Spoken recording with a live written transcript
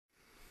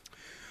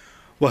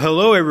Well,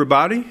 hello,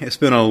 everybody. It's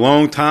been a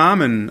long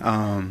time, and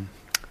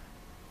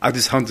I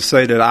just have to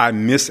say that I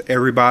miss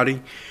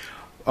everybody.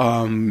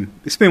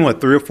 It's been,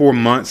 3 or 4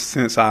 months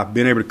since I've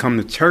been able to come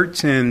to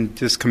church and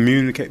just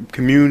commune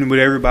with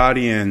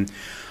everybody. And,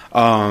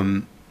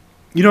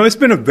 it's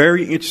been a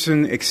very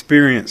interesting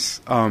experience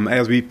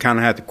as we've kind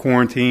of had to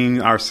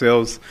quarantine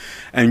ourselves,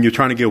 and you're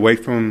trying to get away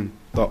from,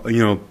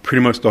 pretty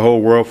much the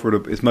whole world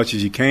for as much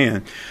as you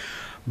can.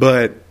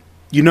 But,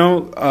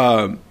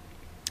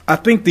 I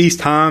think these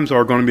times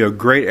are going to be a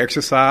great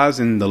exercise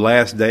in the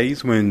last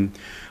days when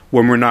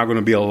we're not going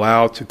to be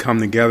allowed to come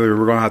together.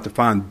 We're going to have to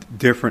find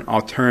different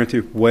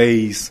alternative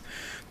ways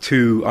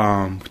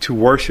to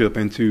worship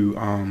and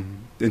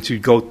to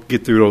go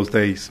get through those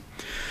days.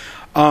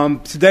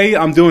 Today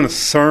I'm doing a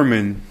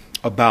sermon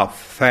about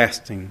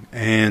fasting,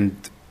 and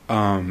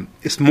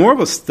it's more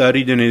of a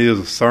study than it is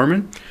a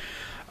sermon.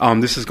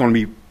 This is going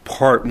to be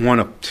part one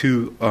of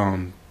two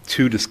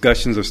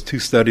discussions or two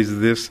studies of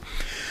this.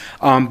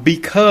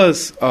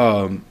 Because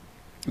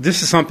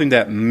this is something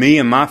that me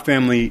and my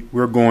family,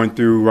 we're going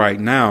through right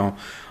now,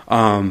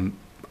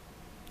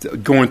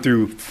 going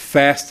through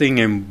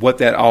fasting and what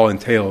that all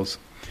entails.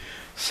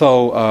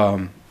 So,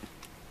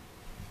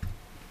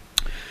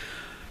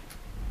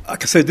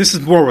 like I said, this is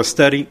more of a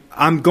study.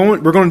 We're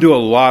going to do a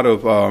lot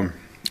of,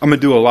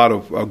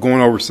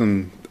 going over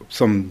some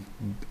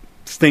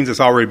things that's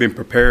already been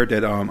prepared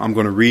that I'm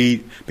going to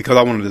read, because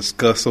I want to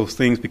discuss those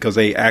things because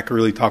they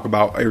accurately talk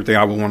about everything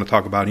I would want to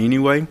talk about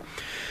anyway.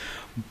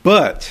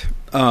 But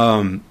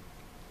I'm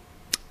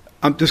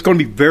just going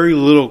to be very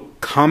little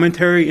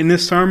commentary in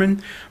this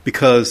sermon,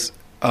 because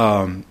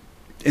in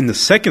the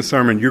second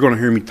sermon you're going to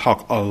hear me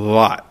talk a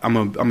lot. I'm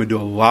going to do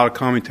a lot of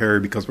commentary,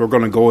 because we're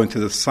going to go into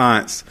the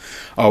science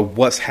of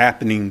what's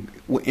happening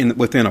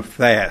within a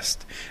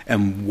fast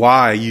and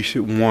why you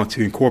should want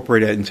to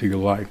incorporate that into your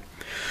life.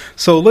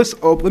 So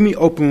let me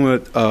open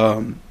with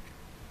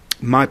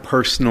my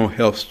personal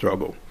health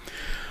struggle.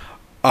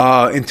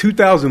 In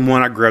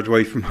 2001, I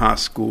graduated from high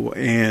school,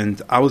 and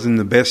I was in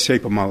the best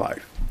shape of my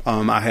life.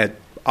 I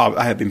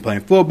had been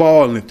playing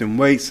football and lifting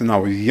weights, and I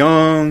was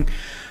young,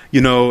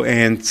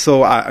 and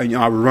so I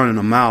was running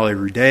a mile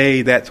every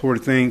day, that sort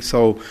of thing.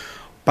 So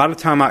by the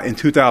time in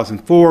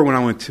 2004, when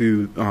I went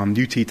to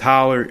UT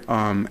Tyler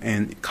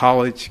and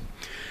college,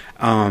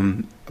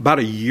 about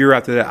a year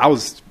after that, I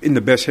was in the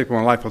best shape of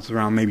my life. I was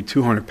around maybe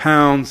 200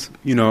 pounds,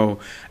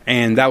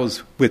 and that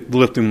was with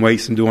lifting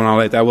weights and doing all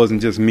that. That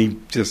wasn't just me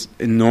just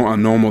in a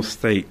normal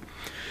state.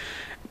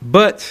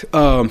 But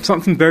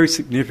something very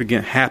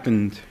significant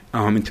happened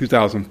in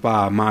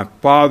 2005. My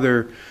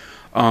father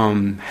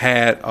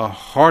had a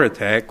heart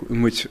attack,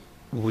 which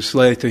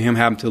led to him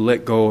having to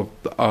let go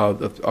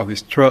of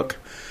his truck.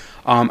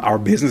 Our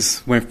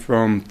business went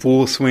from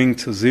full swing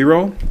to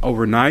zero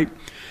overnight.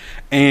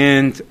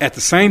 And at the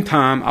same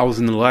time, I was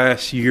in the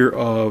last year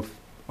of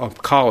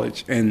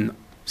college, and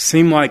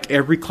seemed like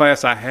every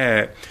class I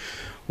had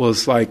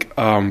was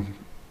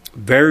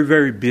very,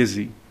 very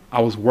busy. I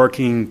was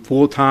working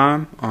full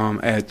time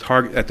at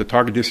the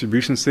Target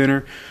Distribution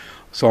Center,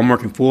 so I'm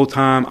working full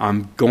time.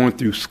 I'm going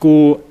through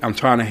school. I'm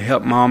trying to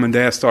help mom and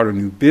dad start a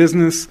new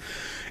business.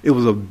 It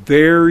was a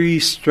very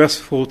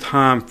stressful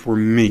time for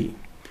me,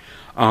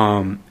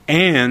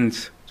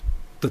 and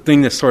the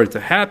thing that started to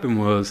happen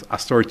was I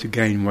started to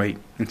gain weight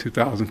in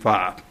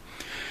 2005.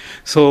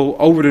 So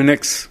over the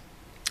next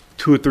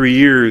 2 or 3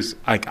 years,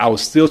 I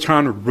was still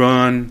trying to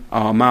run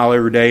a mile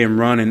every day and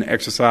run and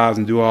exercise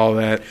and do all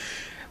that.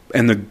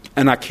 And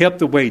I kept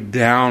the weight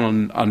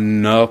down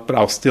enough, but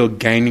I was still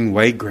gaining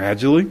weight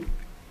gradually.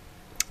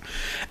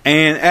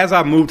 And as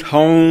I moved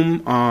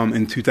home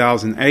in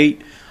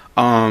 2008,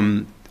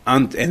 and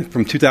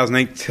from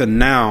 2008 to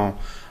now,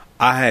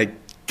 I had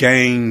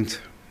gained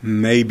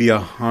maybe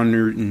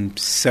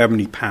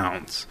 170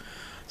 pounds.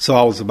 So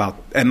I was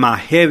at my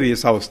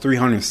heaviest, I was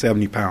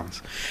 370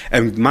 pounds.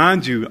 And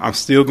mind you, I'm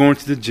still going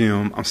to the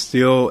gym. I'm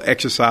still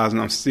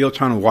exercising. I'm still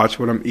trying to watch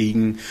what I'm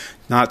eating,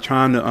 not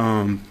trying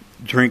to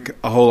drink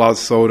a whole lot of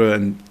soda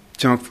and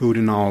junk food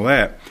and all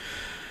that.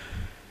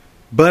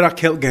 But I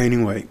kept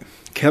gaining weight.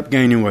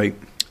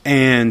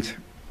 And,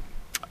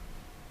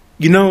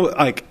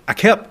 I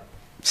kept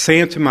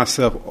saying to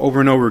myself over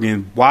and over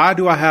again, why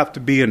do I have to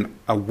be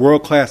a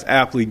world-class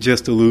athlete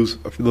just to lose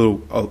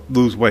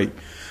weight?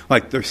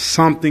 There's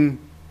something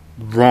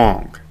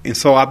wrong. And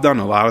so I've done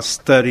a lot of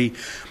study.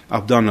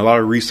 I've done a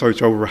lot of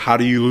research over how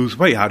do you lose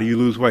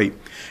weight?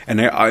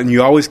 And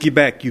you always get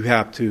back, you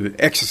have to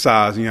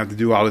exercise and you have to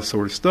do all this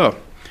sort of stuff.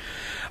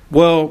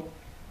 Well,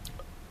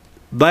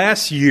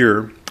 last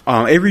year,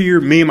 every year,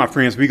 me and my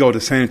friends, we go to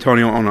San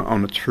Antonio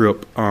on a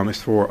trip.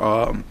 It's for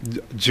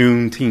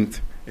Juneteenth.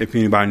 If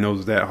anybody knows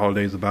what that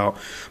holiday is about.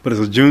 But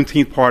it's a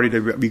Juneteenth party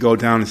that we go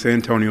down to San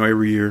Antonio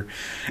every year.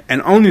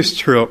 And on this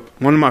trip,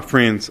 one of my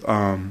friends,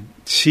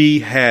 she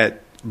had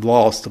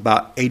lost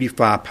about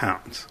 85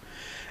 pounds.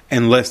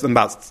 In less than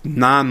about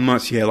 9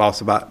 months, she had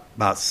lost about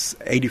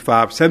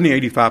 85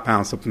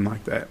 pounds, something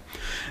like that.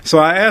 So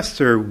I asked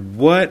her,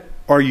 what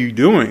are you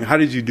doing? How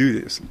did you do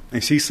this?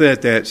 And she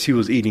said that she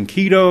was eating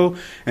keto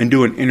and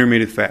doing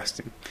intermittent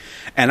fasting.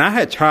 And I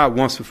had tried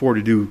once before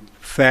to do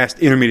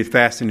intermittent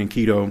fasting and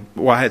keto.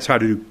 Well, I had tried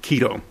to do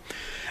keto.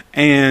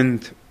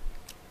 And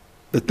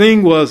the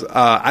thing was,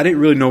 I didn't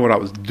really know what I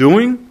was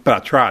doing, but I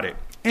tried it.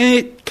 And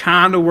it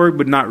kind of worked,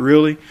 but not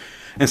really.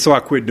 And so I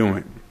quit doing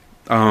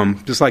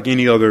it. Just like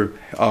any other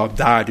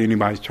diet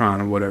anybody's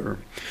trying or whatever.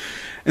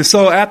 And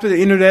so after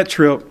the end of that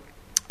trip,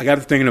 I got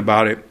to thinking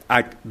about it.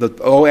 The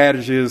old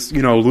adage is,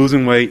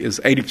 losing weight is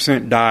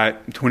 80%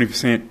 diet,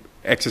 20%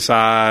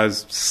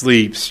 exercise,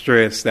 sleep,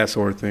 stress, that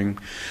sort of thing.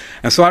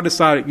 And so I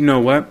decided, you know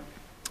what?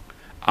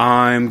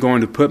 I'm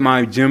going to put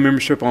my gym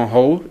membership on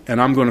hold,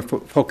 and I'm going to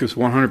focus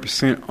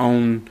 100%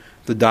 on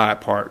the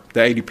diet part,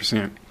 the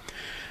 80%.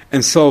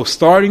 And so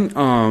starting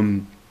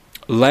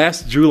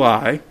last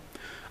July,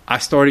 I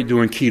started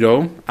doing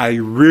keto. I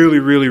really,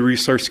 really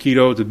researched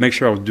keto to make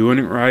sure I was doing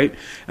it right,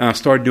 and I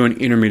started doing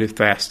intermittent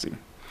fasting.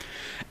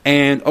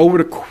 And over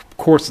the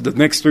course of the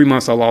next 3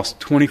 months, I lost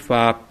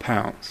 25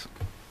 pounds.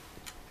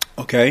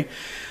 Okay?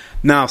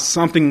 Now,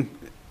 something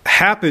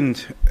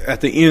happened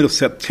at the end of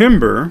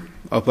September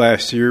of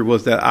last year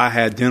was that I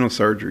had dental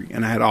surgery,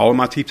 and I had all of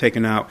my teeth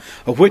taken out,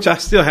 of which I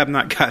still have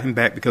not gotten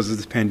back because of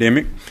this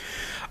pandemic.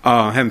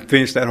 I haven't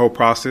finished that whole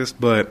process,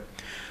 but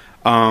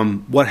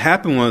what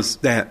happened was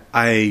that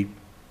I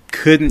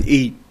couldn't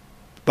eat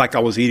like I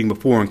was eating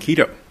before on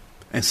keto.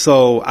 And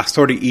so I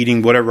started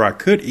eating whatever I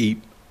could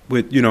eat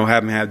with,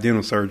 having had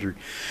dental surgery.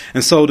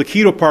 And so the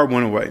keto part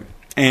went away.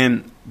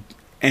 And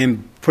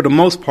for the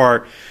most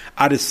part,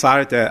 I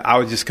decided that I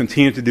would just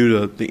continue to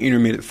do the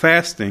intermittent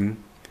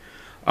fasting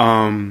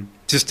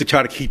just to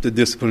try to keep the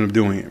discipline of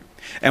doing it.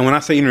 And when I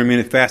say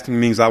intermittent fasting, it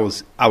means I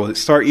would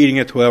start eating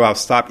at 12, I would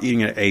stop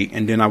eating at 8,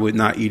 and then I would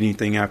not eat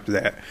anything after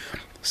that.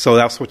 So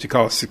that's what you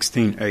call a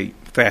 16-8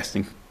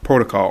 fasting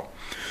protocol.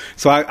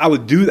 So I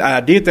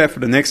did that for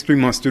the next 3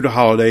 months through the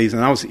holidays,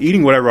 and I was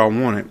eating whatever I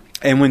wanted.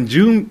 And when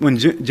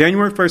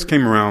January 1st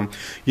came around,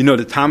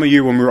 the time of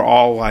year when we were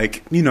all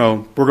like, we're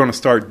going to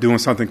start doing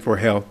something for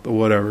health or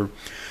whatever,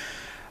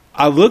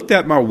 I looked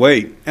at my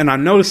weight, and I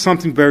noticed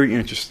something very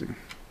interesting.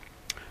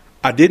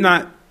 I did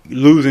not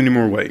lose any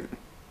more weight,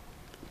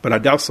 but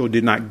I also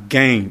did not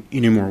gain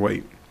any more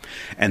weight.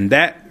 And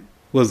that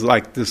was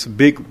like this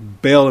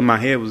big bell in my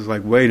head was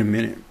like, wait a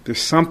minute,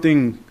 there's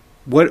something,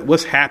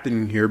 what's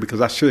happening here? Because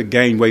I should have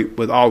gained weight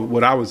with all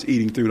what I was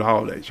eating through the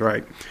holidays,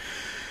 right?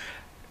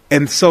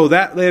 And so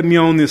that led me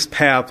on this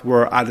path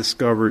where I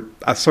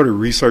started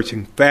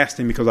researching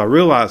fasting because I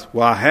realized,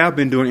 well, I have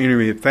been doing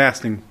intermittent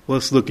fasting.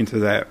 Let's look into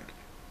that.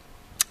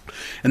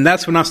 And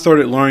that's when I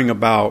started learning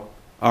about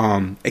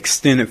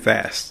extended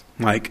fast,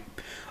 like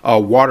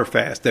water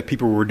fast that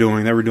people were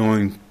doing. They were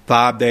doing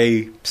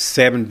 5-day,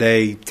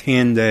 7-day,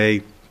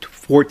 10-day,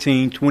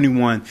 14,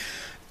 21,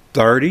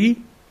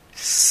 30,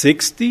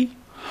 60,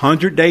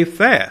 100-day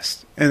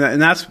fast.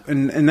 And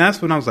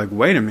that's when I was like,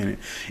 wait a minute,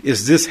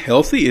 is this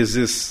healthy? Is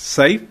this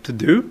safe to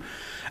do?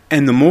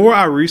 And the more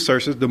I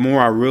researched it, the more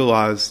I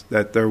realized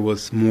that there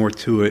was more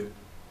to it,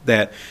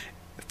 that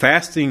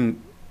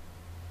fasting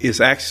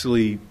is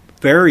actually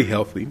very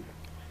healthy.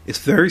 It's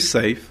very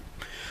safe.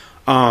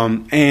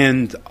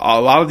 And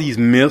a lot of these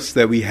myths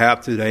that we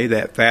have today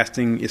that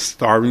fasting is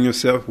starving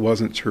yourself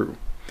wasn't true.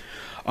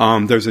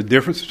 There's a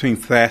difference between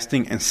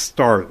fasting and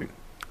starving.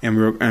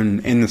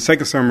 And in the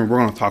second sermon, we're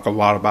going to talk a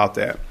lot about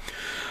that.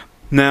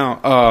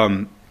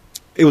 Now,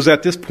 it was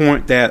at this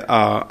point that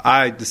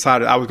I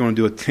decided I was going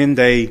to do a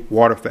 10-day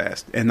water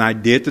fast. And I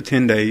did the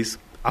 10 days.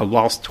 I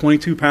lost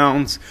 22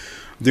 pounds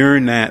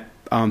during that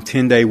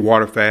 10-day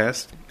water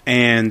fast.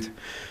 And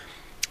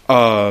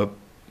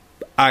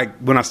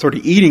when I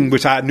started eating,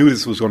 which I knew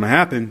this was going to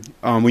happen,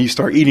 when you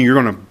start eating,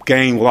 you're going to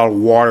gain a lot of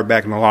water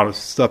back and a lot of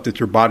stuff that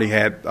your body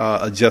had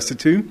adjusted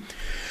to.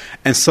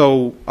 And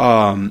so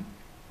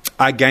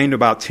I gained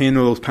about 10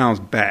 of those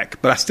pounds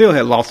back, but I still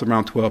had lost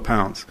around 12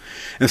 pounds.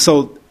 And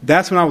so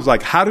that's when I was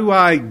like, how do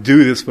I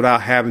do this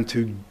without having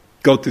to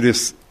go through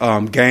this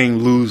gain,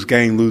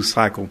 lose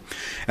cycle?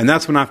 And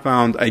that's when I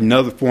found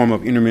another form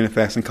of intermittent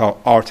fasting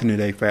called alternate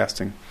day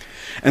fasting.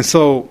 And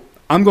so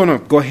I'm going to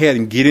go ahead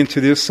and get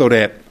into this so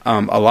that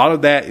a lot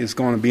of that is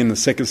going to be in the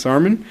second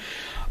sermon.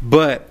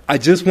 But I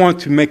just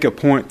want to make a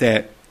point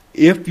that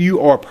if you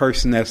are a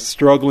person that's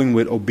struggling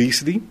with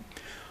obesity,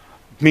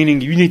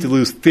 meaning you need to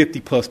lose 50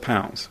 plus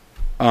pounds,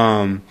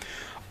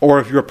 or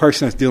if you're a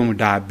person that's dealing with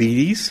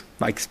diabetes,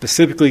 like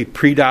specifically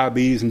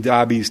pre-diabetes and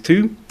diabetes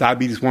 2,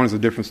 diabetes 1 is a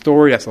different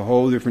story. That's a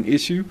whole different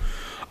issue.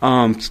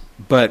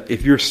 But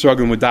if you're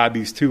struggling with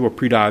diabetes 2 or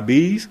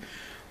pre-diabetes,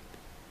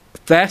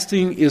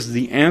 fasting is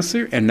the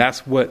answer, and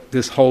that's what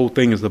this whole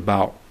thing is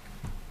about.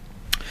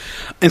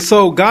 And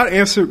so God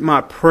answered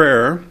my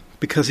prayer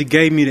because he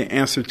gave me the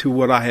answer to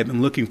what I had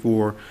been looking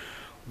for.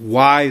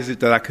 Why is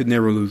it that I could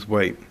never lose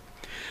weight?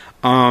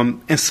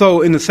 And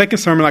so in the second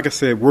sermon, like I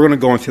said, we're going to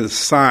go into the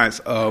science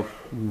of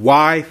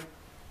why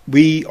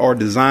we are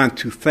designed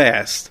to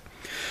fast.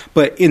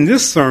 But in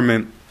this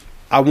sermon,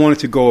 I wanted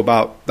to go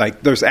about,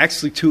 like, there's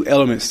actually two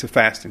elements to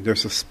fasting.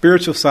 There's the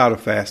spiritual side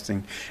of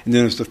fasting, and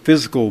then there's the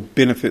physical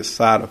benefit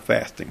side of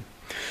fasting.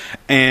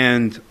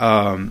 And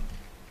I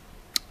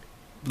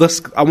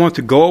want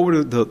to go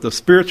over the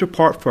spiritual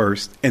part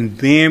first, and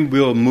then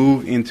we'll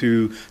move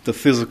into the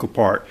physical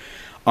part.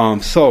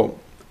 So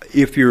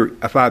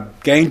if I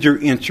gained your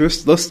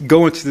interest, let's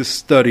go into this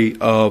study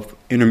of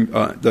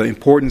the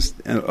importance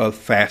of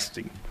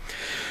fasting.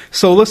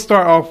 So let's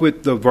start off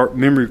with the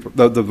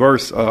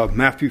verse of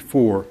Matthew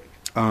 4,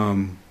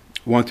 1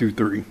 through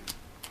 3.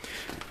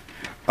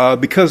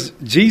 Because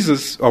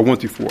Jesus, or 1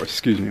 through 4,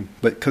 excuse me,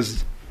 but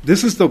because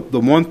this is the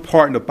one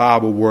part in the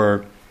Bible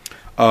where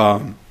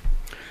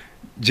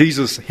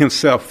Jesus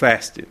himself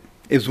fasted,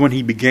 is when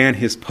he began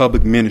his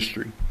public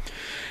ministry.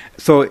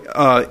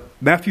 So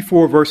Matthew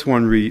 4, verse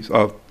 1 reads,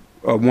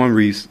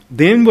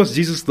 Then was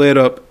Jesus led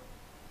up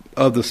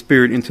of the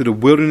Spirit into the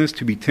wilderness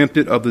to be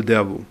tempted of the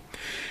devil.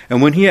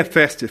 And when he had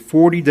fasted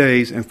 40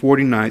 days and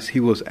 40 nights, he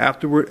was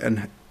afterward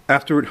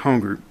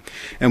hungered.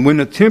 And when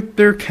the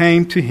tempter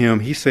came to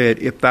him, he said,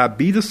 If thou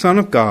be the Son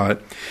of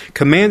God,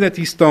 command that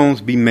these stones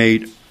be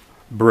made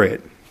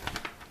bread.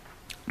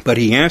 But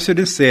he answered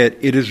and said,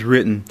 It is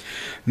written,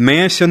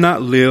 Man shall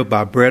not live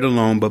by bread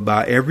alone, but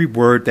by every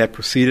word that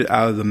proceeded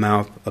out of the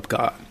mouth of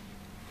God.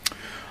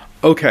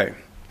 Okay,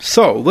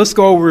 so let's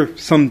go over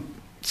some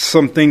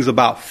things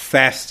about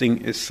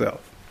fasting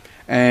itself.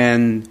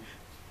 And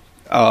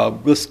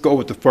let's go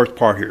with the first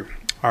part here.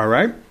 All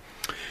right.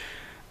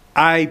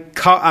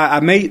 I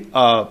made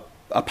a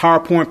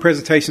PowerPoint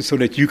presentation so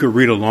that you could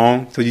read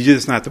along. So you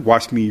just not have to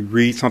watch me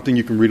read something.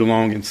 You can read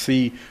along and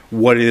see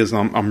what it is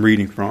I'm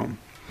reading from.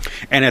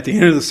 And at the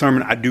end of the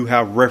sermon, I do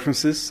have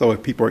references. So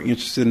if people are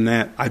interested in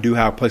that, I do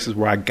have places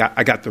where I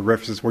got the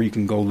references where you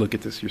can go look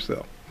at this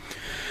yourself.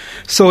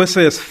 So it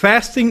says,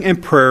 fasting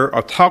and prayer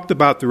are talked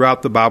about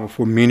throughout the Bible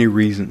for many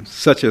reasons,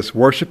 such as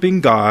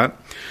worshiping God,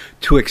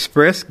 to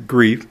express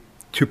grief,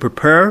 to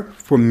prepare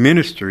for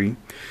ministry,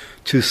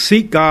 to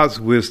seek God's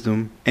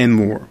wisdom, and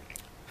more.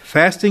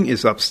 Fasting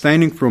is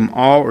abstaining from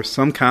all or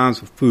some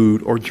kinds of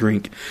food or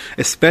drink,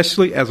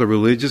 especially as a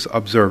religious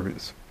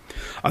observance.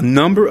 A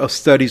number of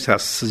studies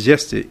have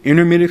suggested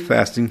intermittent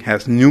fasting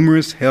has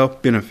numerous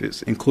health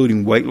benefits,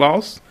 including weight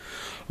loss,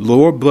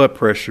 lower blood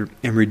pressure,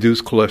 and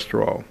reduced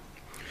cholesterol.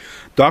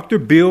 Dr.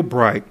 Bill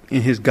Bright,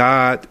 in his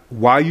guide,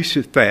 Why You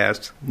Should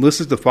Fast,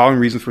 lists the following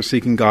reasons for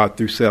seeking God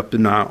through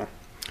self-denial.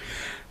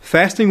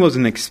 Fasting was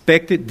an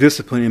expected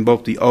discipline in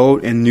both the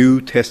Old and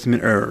New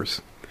Testament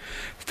eras.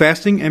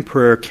 Fasting and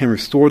prayer can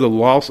restore the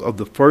loss of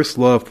the first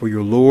love for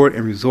your Lord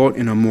and result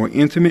in a more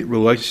intimate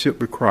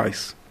relationship with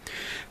Christ.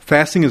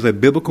 Fasting is a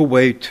biblical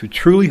way to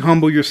truly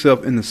humble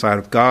yourself in the sight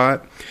of God.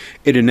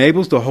 It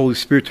enables the Holy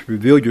Spirit to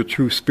reveal your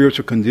true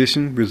spiritual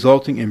condition,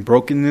 resulting in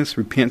brokenness,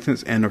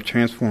 repentance, and a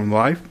transformed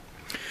life.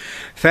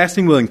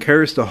 Fasting will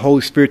encourage the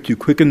Holy Spirit to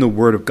quicken the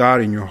Word of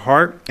God in your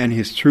heart, and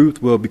His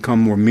truth will become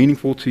more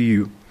meaningful to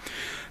you.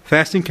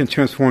 Fasting can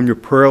transform your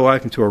prayer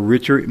life into a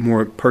richer,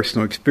 more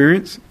personal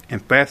experience,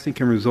 and fasting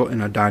can result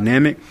in a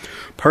dynamic,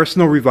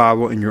 personal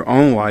revival in your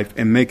own life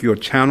and make you a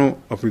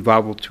channel of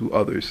revival to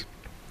others.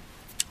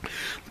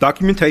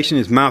 Documentation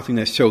is mounting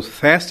that shows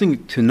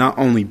fasting to not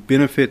only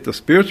benefit the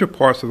spiritual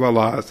parts of our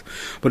lives,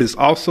 but it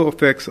also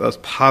affects us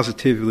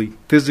positively,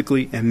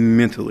 physically, and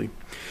mentally.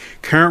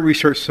 Current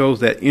research shows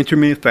that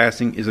intermittent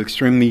fasting is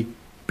extremely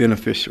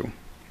beneficial.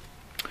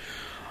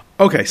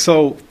 Okay,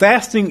 so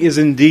fasting is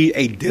indeed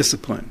a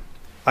discipline.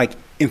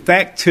 In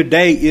fact,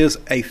 today is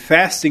a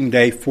fasting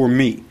day for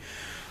me.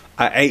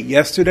 I ate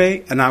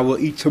yesterday and I will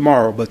eat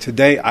tomorrow, but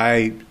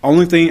today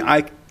only thing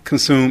I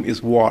consume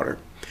is water.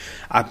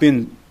 I've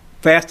been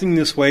fasting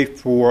this way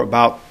for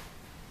about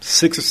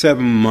 6 or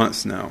 7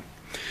 months now.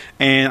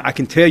 And I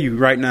can tell you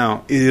right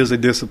now, it is a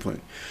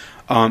discipline.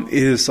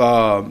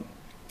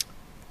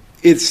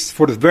 It's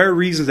for the very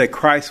reasons that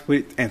Christ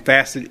went and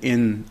fasted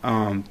in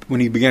when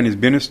he began his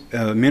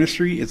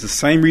ministry. It's the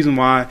same reason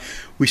why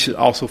we should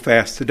also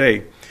fast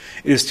today.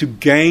 It is to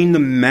gain the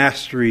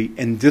mastery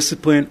and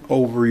discipline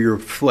over your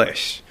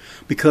flesh,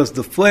 because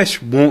the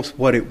flesh wants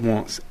what it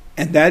wants,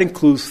 and that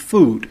includes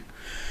food.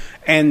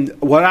 And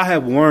what I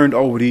have learned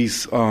over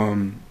these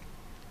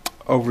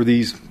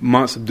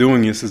months of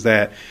doing this is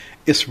that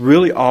it's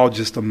really all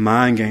just a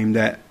mind game.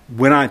 That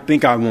when I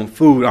think I want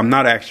food, I'm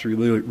not actually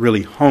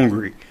really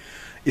hungry.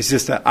 It's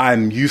just that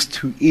I'm used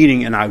to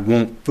eating and I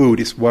want food.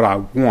 It's what I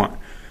want.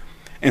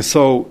 And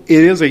so it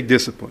is a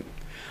discipline.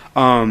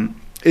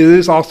 It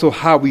is also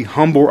how we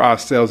humble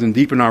ourselves and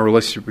deepen our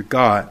relationship with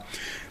God.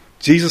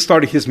 Jesus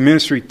started his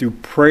ministry through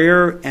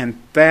prayer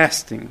and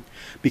fasting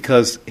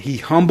because he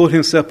humbled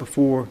himself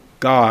before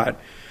God,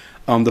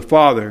 the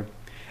Father,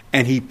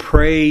 and he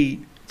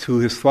prayed to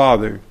his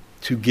Father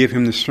to give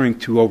him the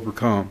strength to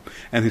overcome.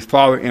 And his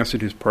Father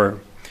answered his prayer.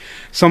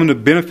 Some of the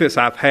benefits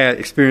I've had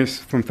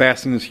experienced from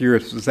fasting this year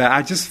is that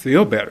I just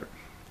feel better.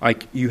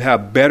 Like you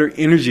have better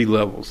energy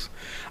levels,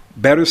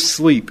 better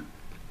sleep,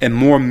 and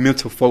more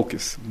mental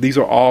focus. These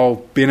are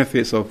all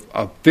benefits of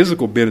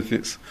physical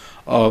benefits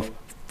of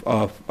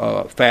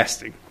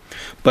fasting.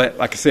 But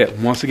like I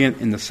said, once again,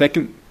 in the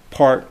second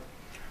part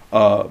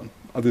of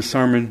this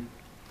sermon,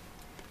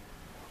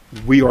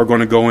 we are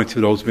going to go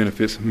into those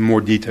benefits in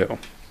more detail.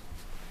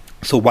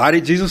 So why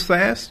did Jesus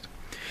fast?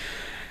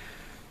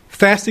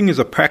 Fasting is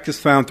a practice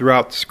found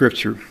throughout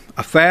Scripture.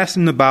 A fast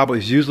in the Bible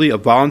is usually a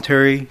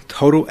voluntary,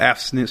 total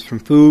abstinence from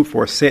food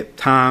for a set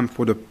time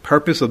for the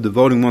purpose of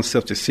devoting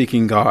oneself to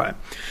seeking God.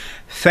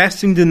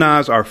 Fasting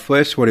denies our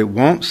flesh what it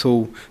wants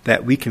so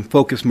that we can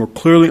focus more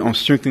clearly on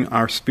strengthening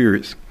our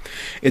spirits.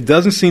 It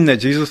doesn't seem that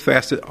Jesus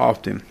fasted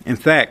often. In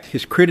fact,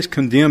 his critics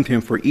condemned him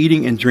for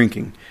eating and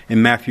drinking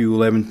in Matthew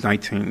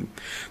 11:19.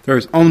 There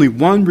is only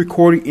one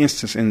recorded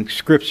instance in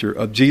Scripture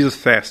of Jesus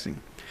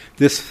fasting.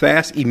 This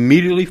fast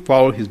immediately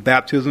followed his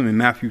baptism in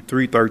Matthew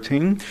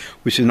 3:13,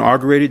 which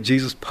inaugurated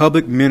Jesus'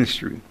 public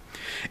ministry.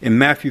 In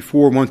Matthew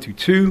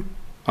 4:1-2,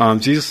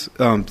 Jesus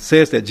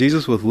says that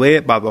Jesus was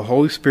led by the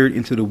Holy Spirit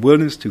into the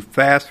wilderness to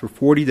fast for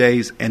 40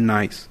 days and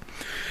nights.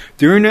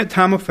 During that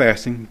time of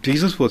fasting,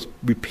 Jesus was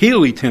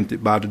repeatedly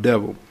tempted by the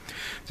devil.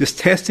 This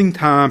testing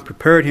time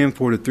prepared him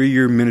for the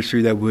 3-year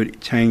ministry that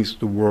would change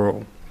the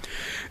world.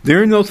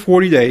 During those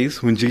 40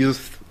 days, when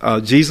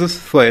Jesus'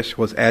 flesh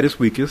was at its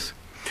weakest,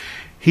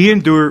 he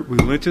endured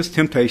relentless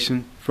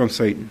temptation from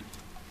Satan.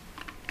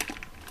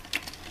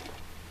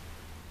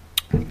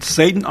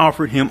 Satan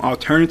offered him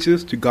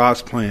alternatives to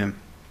God's plan,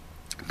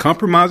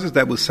 compromises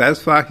that would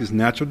satisfy his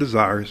natural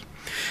desires,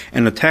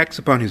 and attacks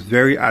upon his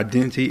very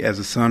identity as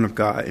the Son of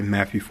God in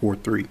Matthew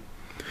 4:3.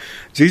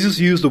 Jesus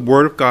used the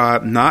Word of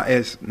God not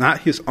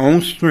his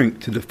own strength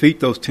to defeat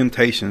those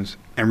temptations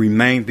and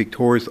remain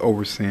victorious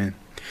over sin.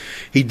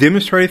 He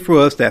demonstrated for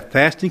us that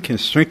fasting can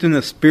strengthen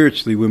us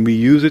spiritually when we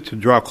use it to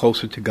draw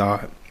closer to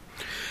God.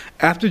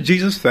 After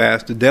Jesus'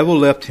 fast, the devil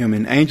left him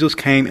and angels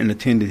came and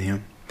attended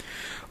him.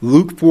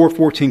 Luke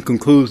 4:14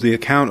 concludes the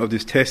account of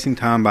this testing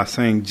time by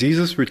saying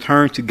Jesus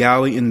returned to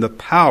Galilee in the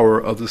power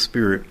of the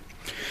Spirit.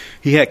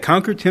 He had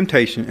conquered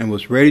temptation and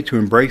was ready to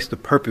embrace the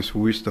purpose for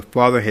which the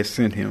Father had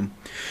sent him.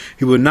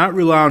 He would not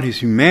rely on his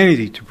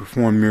humanity to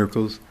perform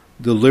miracles,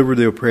 deliver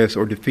the oppressed,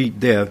 or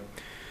defeat death.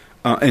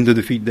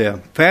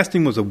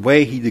 Fasting was a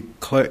way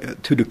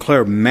to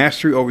declare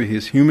mastery over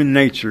his human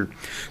nature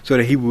so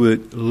that he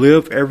would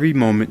live every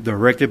moment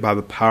directed by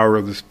the power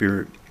of the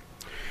Spirit.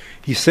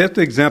 He set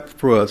the example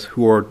for us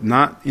who are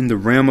not in the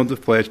realm of the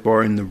flesh but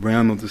are in the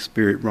realm of the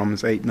Spirit,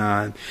 Romans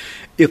 8:9.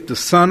 If the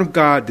Son of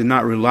God did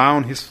not rely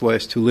on his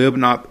flesh to live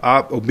in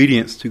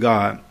obedience to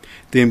God,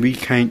 then we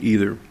can't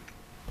either.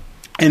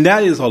 And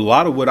that is a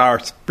lot of what our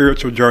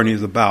spiritual journey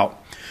is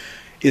about,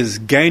 is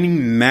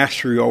gaining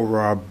mastery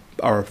over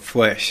our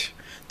flesh.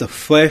 The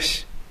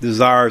flesh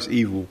desires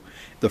evil.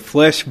 The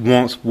flesh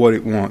wants what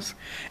it wants.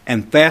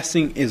 And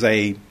fasting is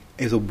a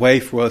way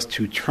for us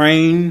to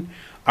train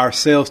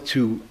ourselves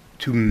to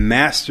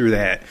master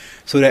that,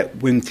 so that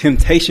when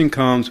temptation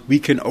comes, we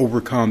can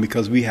overcome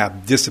because we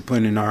have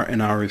discipline in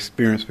our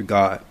experience with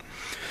God.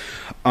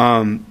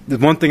 The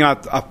one thing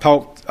I've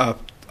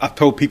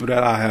told people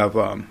that I have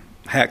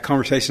had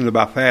conversations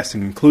about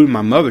fasting, including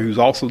my mother, who's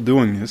also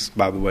doing this,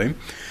 by the way,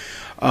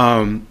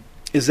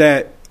 is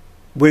that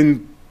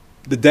when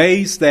the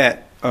days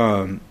that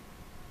I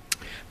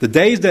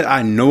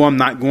know I'm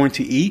not going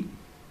to eat,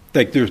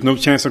 like there's no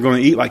chance I'm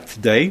going to eat, like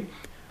today,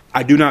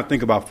 I do not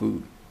think about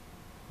food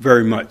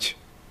very much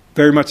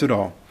at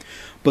all.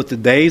 But the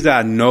days that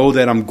I know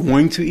that I'm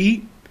going to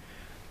eat,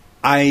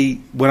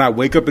 when I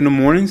wake up in the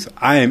mornings,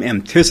 I am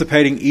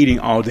anticipating eating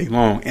all day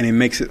long, and it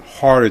makes it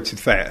harder to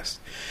fast.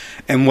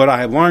 And what I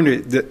have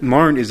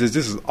learned is this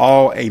is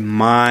all a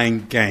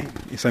mind game.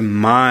 It's a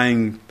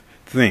mind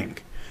thing.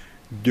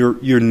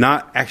 You're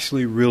not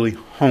actually really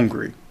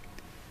hungry.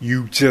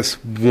 You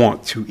just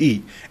want to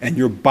eat. And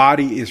your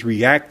body is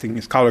reacting.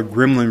 It's called a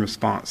gremlin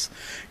response.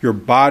 Your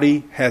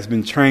body has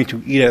been trained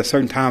to eat at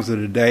certain times of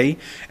the day,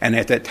 and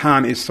at that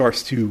time it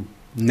starts to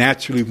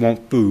naturally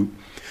want food.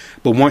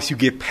 But once you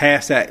get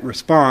past that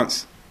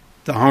response,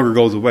 the hunger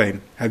goes away.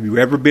 Have you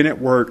ever been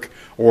at work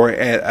or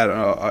at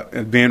an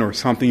event or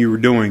something you were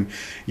doing,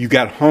 you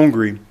got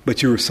hungry,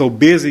 but you were so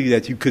busy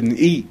that you couldn't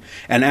eat,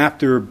 and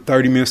after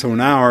 30 minutes or an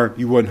hour,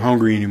 you wasn't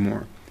hungry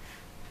anymore?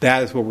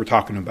 That is what we're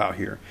talking about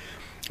here.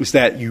 It's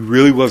that you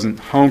really wasn't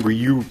hungry.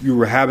 You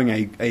were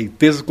having a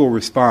physical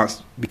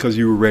response because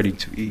you were ready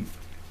to eat.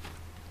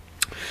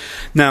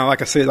 Now,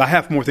 like I said, I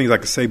have more things I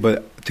could say,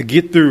 but to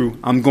get through,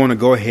 I'm going to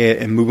go ahead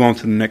and move on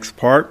to the next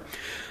part.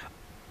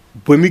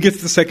 When we get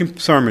to the second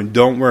sermon,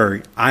 don't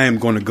worry. I am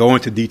going to go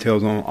into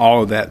details on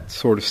all of that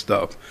sort of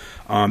stuff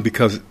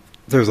because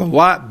there's a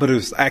lot, but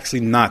it's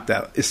actually not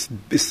that.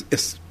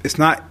 It's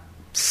not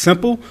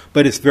simple,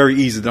 but it's very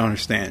easy to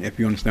understand, if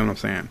you understand what I'm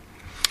saying.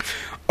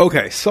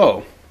 Okay,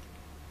 so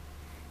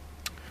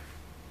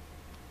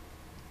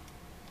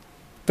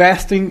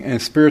fasting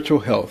and spiritual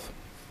health.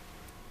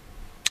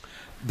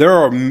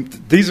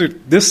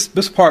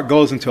 This part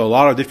goes into a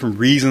lot of different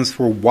reasons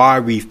for why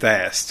we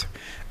fast.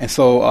 And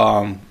so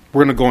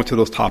we're going to go into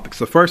those topics.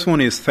 The first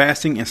one is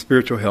fasting and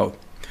spiritual health.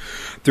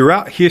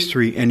 Throughout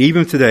history and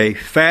even today,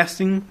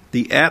 fasting,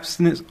 the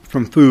abstinence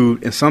from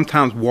food and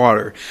sometimes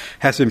water,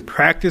 has been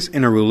practiced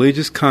in a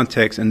religious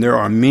context, and there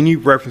are many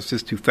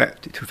references to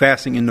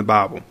fasting in the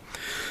Bible.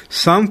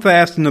 Some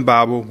fasts in the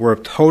Bible were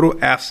of total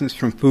abstinence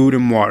from food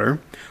and water.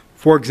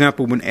 For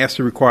example, when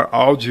Esther required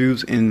all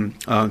Jews in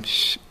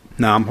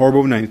now I'm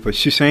horrible with names, but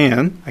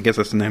Shushan, I guess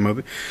that's the name of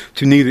it,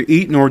 to neither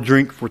eat nor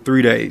drink for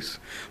 3 days.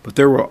 But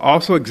there were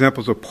also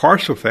examples of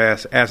partial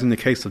fasts, as in the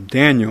case of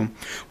Daniel,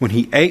 when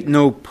he ate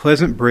no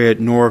pleasant bread,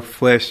 nor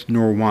flesh,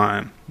 nor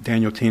wine.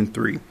 Daniel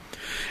 10:3.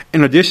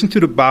 In addition,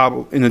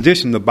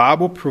 the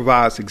Bible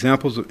provides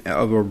examples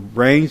of a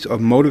range of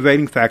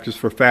motivating factors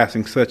for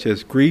fasting, such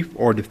as grief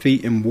or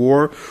defeat in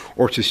war,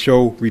 or to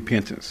show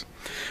repentance.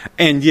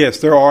 And yes,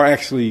 there are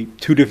actually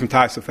two different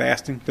types of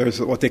fasting.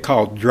 There's what they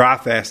call dry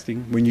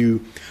fasting, when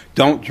you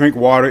don't drink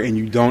water and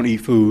you don't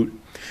eat food.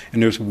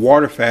 And there's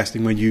water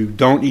fasting, when you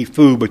don't eat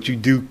food, but you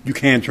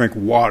can drink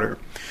water.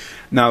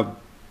 Now,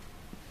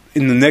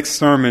 in the next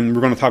sermon,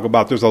 we're going to talk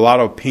about, there's a lot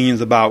of opinions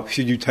about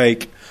should you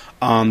take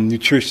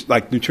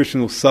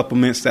nutritional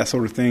supplements, that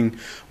sort of thing,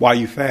 while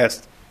you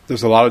fast.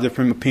 There's a lot of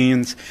different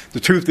opinions. The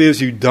truth is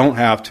you don't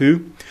have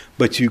to,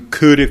 but you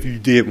could if you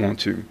did want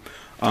to.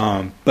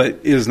 But it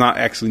is not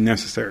actually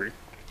necessary.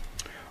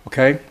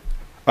 Okay?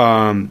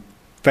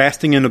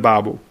 Fasting in the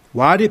Bible.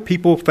 Why did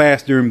people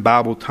fast during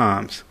Bible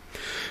times?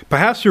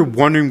 Perhaps you're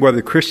wondering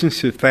whether Christians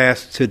should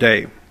fast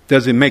today.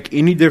 Does it make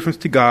any difference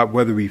to God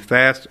whether we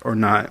fast or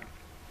not?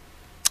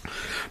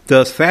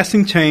 Does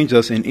fasting change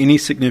us in any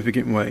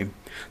significant way?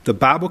 The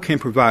Bible can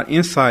provide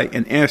insight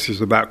and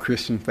answers about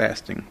Christian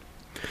fasting.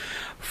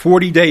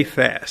 40-day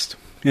fast.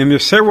 And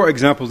there's several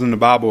examples in the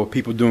Bible of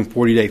people doing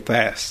 40-day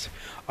fasts.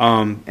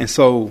 And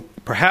so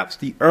perhaps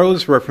the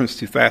earliest reference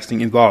to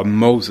fasting involved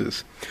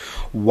Moses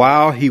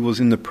while he was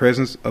in the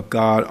presence of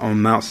God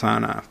on Mount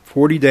Sinai.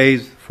 40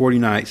 days, 40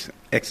 nights,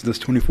 Exodus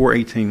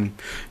 24:18,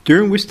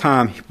 during which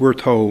time we're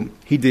told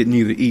he did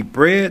neither eat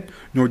bread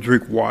nor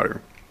drink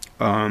water.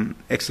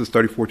 Exodus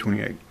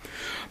 34:28.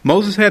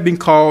 Moses had been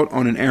called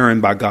on an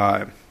errand by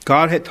God.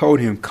 God had told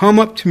him, "Come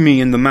up to me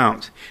in the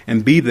mount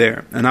and be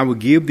there, and I will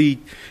give thee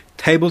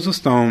tables of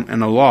stone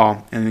and a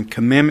law and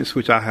commandments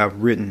which I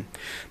have written,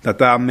 that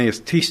thou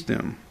mayest teach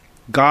them."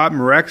 God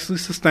miraculously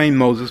sustained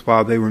Moses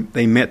while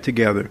they met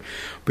together.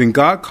 When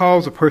God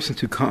calls a person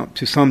to come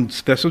to some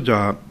special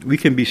job, we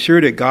can be sure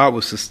that God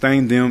will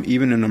sustain them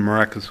even in a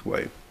miraculous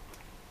way.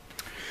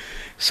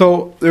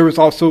 So there was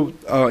also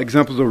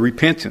examples of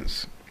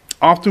repentance.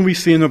 Often we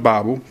see in the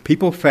Bible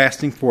people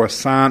fasting for a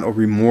sign of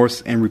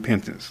remorse and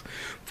repentance.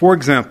 For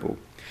example,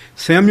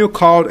 Samuel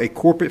called a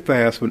corporate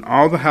fast when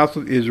all the house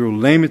of Israel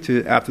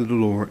lamented after the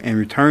Lord and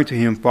returned to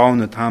him following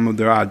the time of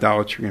their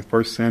idolatry in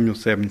 1 Samuel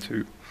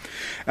 7:2.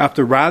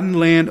 After ridding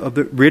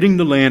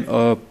the land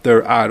of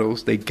their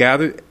idols, they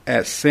gathered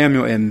at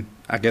Samuel and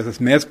I guess it's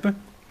Mizpah,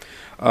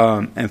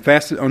 and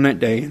fasted on that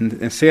day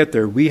and said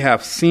there, "We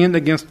have sinned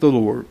against the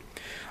Lord."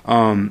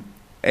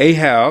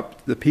 Ahab,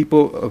 the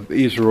people of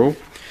Israel,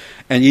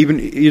 and even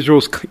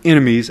Israel's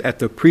enemies at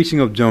the preaching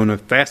of Jonah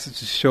fasted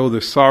to show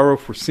their sorrow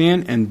for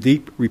sin and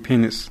deep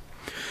repentance.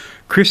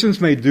 Christians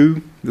may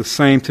do the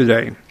same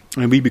today,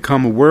 and we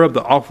become aware of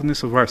the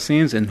awfulness of our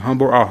sins and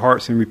humble our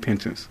hearts in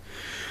repentance.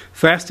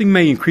 Fasting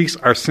may increase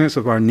our sense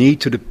of our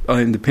need to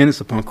dependence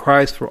upon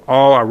Christ for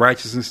all our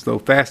righteousness, though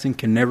fasting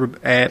can never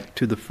add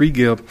to the free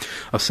gift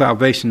of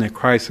salvation that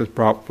Christ has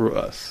brought for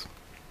us.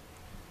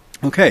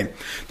 Okay,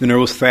 then there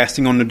was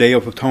fasting on the Day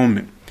of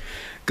Atonement.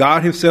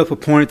 God himself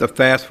appointed a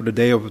fast for the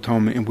Day of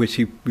Atonement in which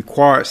he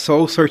required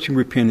soul-searching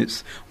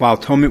repentance while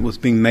atonement was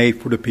being made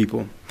for the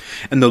people.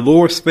 And the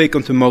Lord spake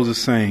unto Moses,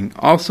 saying,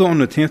 "Also on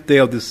the 10th day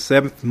of this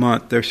 7th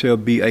month there shall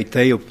be a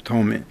day of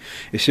atonement.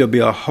 It shall be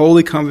a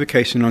holy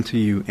convocation unto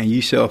you, and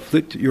ye shall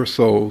afflict your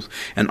souls,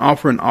 and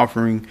offer an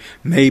offering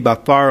made by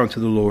fire unto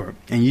the Lord.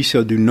 And ye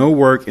shall do no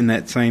work in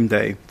that same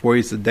day, for it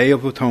is the day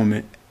of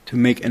atonement, to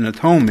make an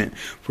atonement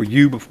for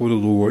you before the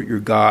Lord your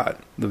God."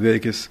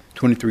 Leviticus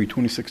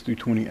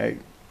 23:26-28.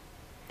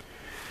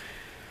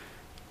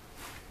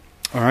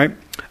 All right.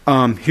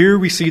 Here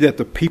we see that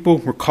the people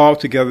were called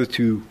together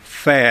to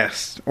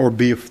fast or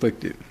be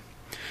afflicted.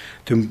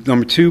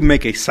 Number 2,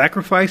 make a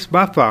sacrifice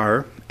by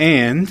fire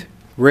and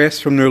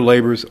rest from their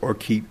labors or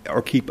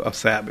keep a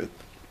Sabbath.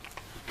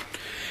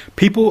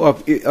 People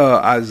of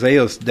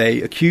Isaiah's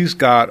day accused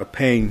God of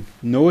paying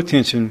no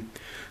attention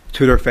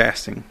to their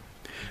fasting.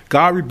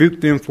 God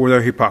rebuked them for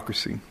their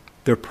hypocrisy,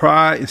 their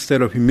pride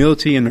instead of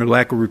humility, and their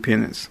lack of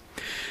repentance.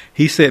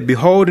 He said,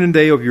 "Behold, in the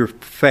day of your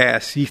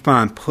fast ye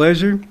find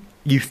pleasure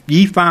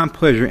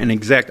and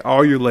exact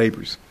all your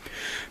labors.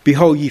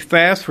 Behold, ye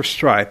fast for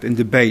strife and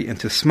debate, and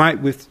to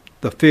smite with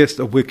the fist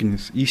of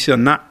wickedness. Ye shall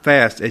not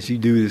fast as ye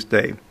do this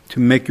day, to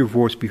make your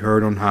voice be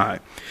heard on high.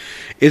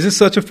 Is it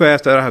such a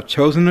fast that I have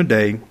chosen a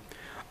day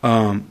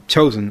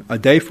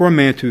for a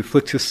man to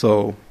afflict his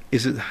soul?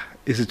 Is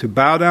it to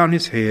bow down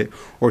his head,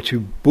 or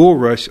to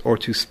bulrush, or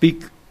to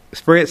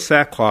spread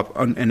sackcloth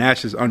and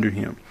ashes under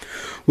him?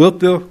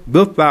 Wilt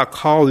thou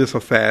call this a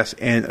fast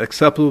and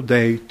acceptable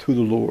day to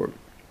the Lord?"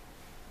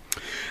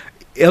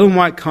 Ellen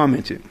White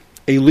commented,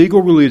 "A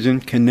legal religion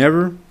can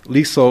never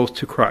lead souls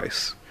to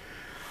Christ,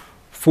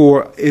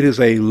 for it is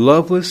a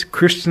loveless,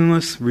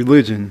 Christianless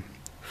religion.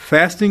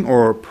 Fasting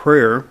or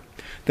prayer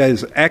that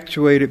is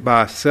actuated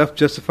by a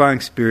self-justifying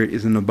spirit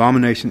is an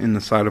abomination in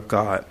the sight of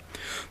God.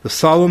 The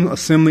solemn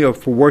assembly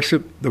for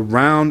worship, the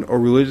round or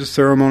religious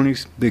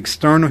ceremonies, the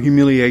external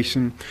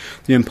humiliation,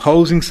 the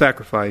imposing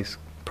sacrifice,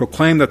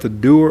 proclaim that the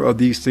doer of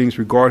these things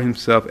regard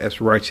himself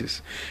as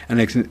righteous and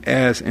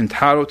as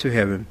entitled to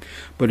heaven,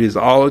 but it is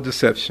all a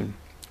deception.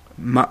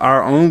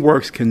 Our own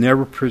works can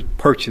never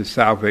purchase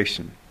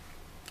salvation."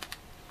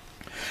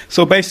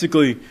 So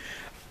basically,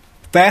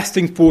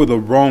 fasting for the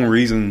wrong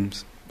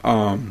reasons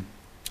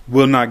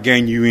will not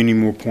gain you any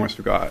more points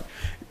for God.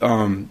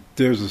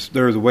 There's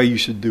a way you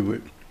should do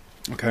it.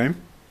 Okay?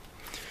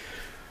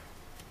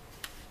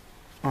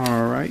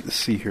 All right, let's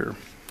see here.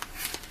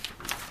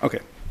 Okay.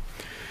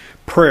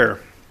 Prayer.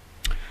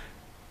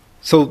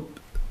 So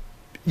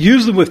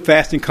usually with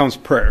fasting comes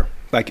prayer.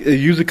 Like it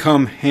usually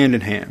come hand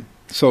in hand.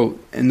 So,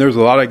 and there's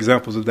a lot of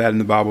examples of that in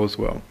the Bible as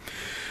well.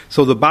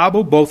 So the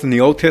Bible, both in the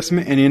Old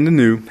Testament and in the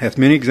New, has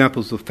many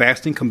examples of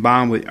fasting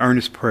combined with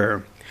earnest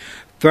prayer.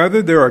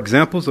 Further, there are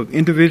examples of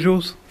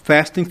individuals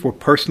fasting for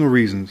personal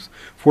reasons.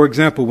 For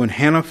example, when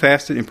Hannah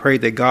fasted and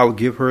prayed that God would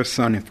give her a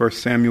son in 1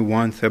 Samuel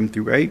 1,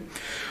 7-8.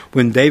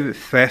 When David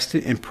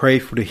fasted and prayed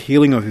for the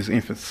healing of his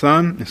infant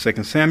son in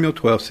 2 Samuel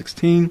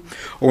 12:16.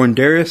 Or when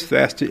Darius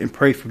fasted and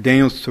prayed for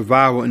Daniel's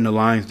survival in the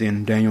lion's den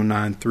in Daniel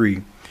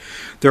 9:3.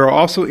 There are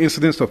also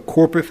incidents of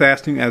corporate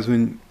fasting as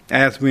when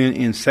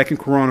in 2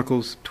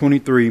 Chronicles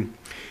 23,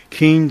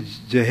 King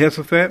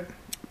Jehoshaphat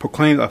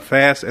proclaimed a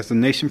fast as the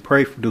nation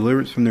prayed for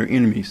deliverance from their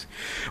enemies.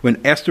 When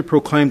Esther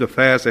proclaimed a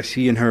fast as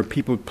she and her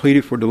people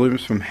pleaded for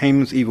deliverance from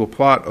Haman's evil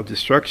plot of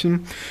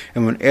destruction.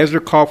 And when Ezra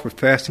called for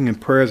fasting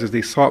and prayers as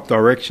they sought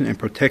direction and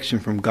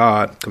protection from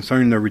God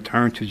concerning their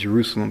return to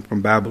Jerusalem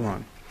from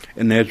Babylon.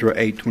 In Ezra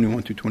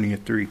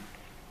 8:21-23.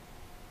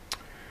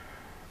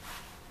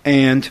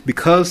 And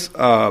because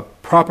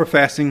proper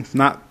fasting,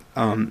 not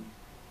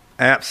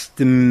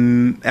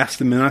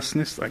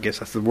abstemiousness, I guess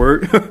that's the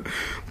word,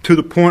 to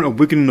the point of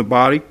weakening the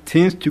body,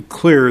 tends to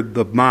clear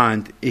the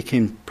mind. It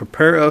can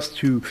prepare us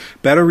to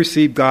better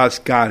receive God's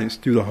guidance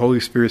through the Holy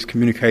Spirit's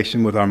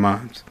communication with our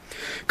minds.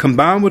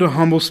 Combined with a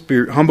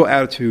humble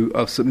attitude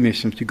of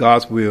submission to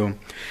God's will,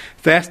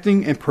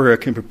 fasting and prayer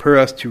can prepare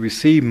us to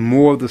receive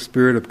more of the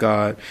Spirit of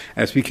God,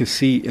 as we can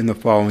see in the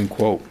following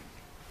quote.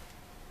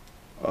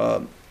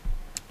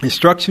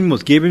 Instruction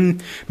was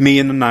given me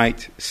in the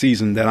night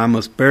season that I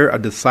must bear a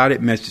decided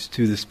message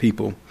to this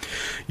people.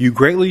 You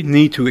greatly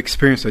need to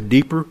experience a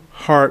deeper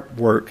heart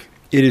work.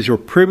 It is your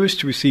privilege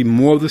to receive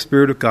more of the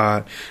Spirit of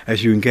God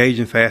as you engage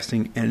in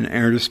fasting and in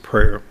earnest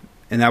prayer.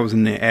 And that was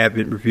in the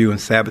Advent Review and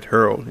Sabbath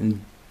Herald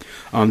in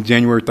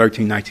January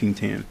 13,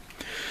 1910.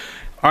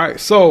 All right,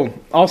 so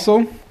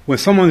also when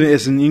someone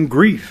is in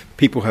grief,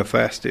 people have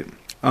fasted.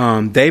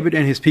 David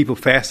and his people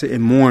fasted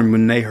and mourned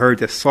when they heard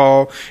that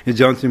Saul and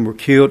Jonathan were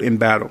killed in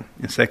battle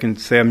in 2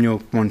 Samuel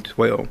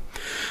 1:12.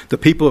 The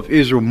people of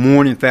Israel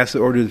mourned and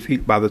fasted under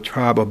defeat by the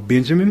tribe of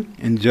Benjamin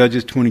in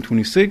Judges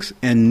 20:26.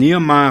 And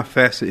Nehemiah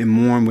fasted and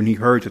mourned when he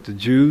heard that the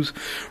Jews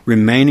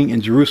remaining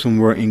in Jerusalem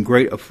were in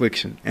great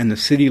affliction and the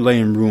city lay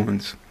in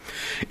ruins.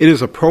 It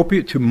is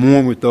appropriate to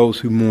mourn with those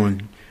who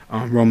mourn.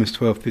 Romans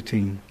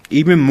 12:15.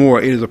 Even more,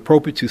 it is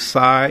appropriate to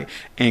sigh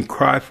and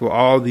cry for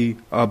all the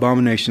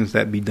abominations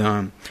that be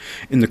done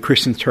in the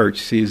Christian church.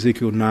 See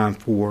Ezekiel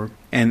 9:4.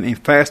 And in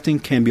fasting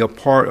can be a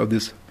part of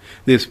this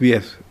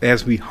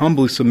as we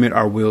humbly submit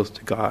our wills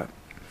to God.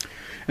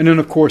 And then,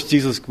 of course,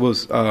 Jesus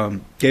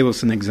gave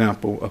us an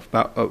example of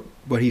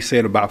what he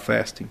said about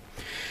fasting.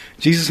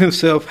 Jesus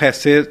himself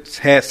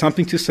had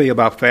something to say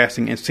about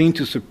fasting and seemed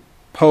to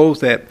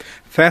suppose that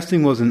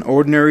fasting was an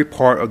ordinary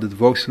part of the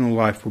devotional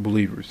life for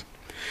believers.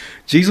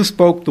 Jesus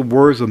spoke the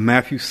words of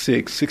Matthew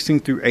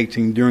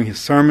 6:16-18 during his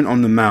Sermon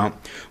on the Mount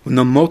when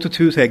the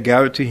multitudes had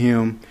gathered to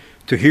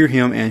hear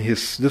him, and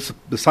his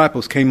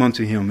disciples came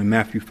unto him in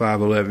Matthew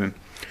 5:11.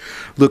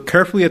 Look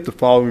carefully at the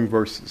following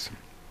verses.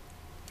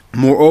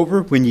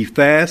 Moreover, when ye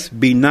fast,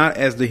 be not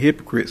as the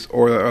hypocrites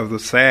or of the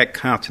sad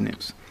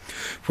countenance,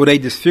 for they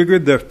disfigure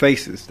their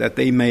faces, that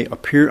they may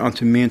appear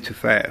unto men to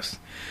fast.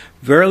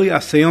 Verily I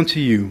say unto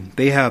you,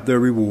 they have their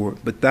reward.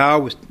 But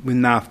thou,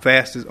 when thou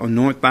fastest,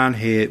 anoint thine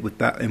head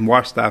and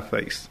wash thy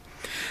face,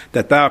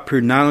 that thou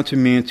appear not unto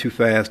men to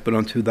fast, but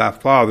unto thy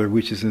Father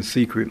which is in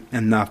secret.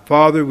 And thy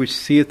Father which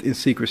seeth in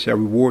secret shall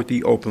reward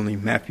thee openly.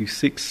 Matthew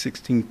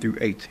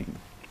 6:16-18.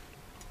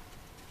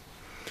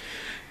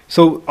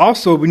 So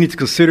also we need to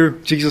consider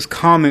Jesus'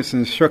 comments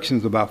and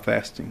instructions about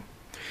fasting.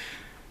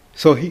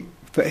 So he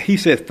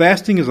said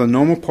fasting is a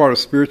normal part of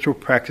spiritual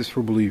practice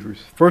for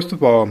believers. First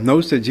of all,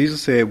 notice that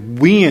Jesus said,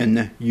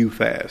 when you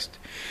fast.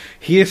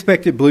 He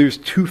expected believers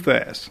to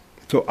fast.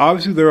 So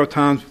obviously there are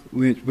times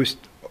which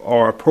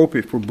are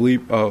appropriate for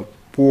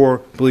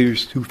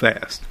believers to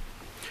fast.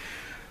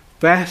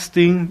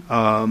 Fasting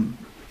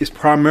is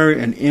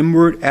primarily an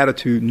inward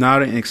attitude,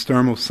 not an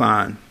external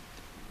sign.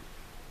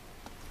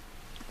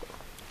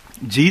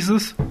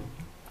 Jesus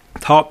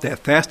taught that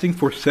fasting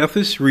for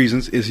selfish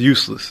reasons is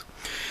useless.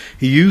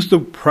 He used the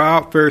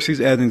proud Pharisees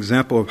as an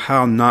example of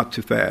how not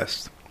to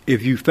fast.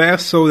 If you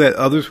fast so that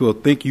others will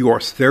think you are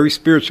very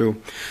spiritual,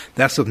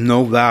 that's of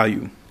no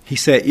value. He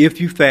said if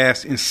you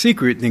fast in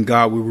secret, then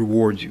God will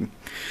reward you.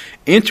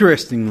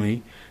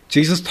 Interestingly,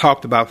 Jesus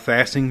talked about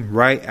fasting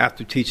right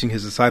after teaching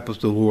his disciples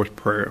the Lord's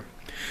Prayer.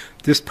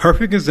 This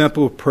perfect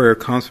example of prayer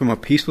comes from a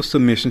peaceful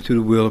submission to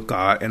the will of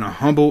God and a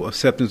humble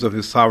acceptance of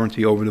his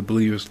sovereignty over the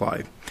believer's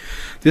life.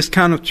 This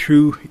kind of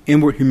true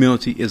inward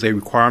humility is a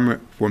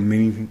requirement for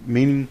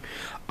meaningful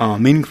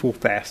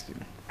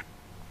fasting.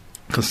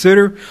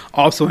 Consider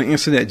also an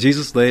incident that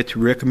Jesus led to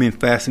recommend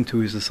fasting to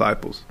his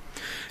disciples.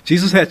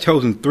 Jesus had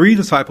chosen 3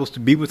 disciples to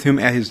be with him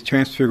at his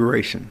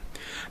transfiguration.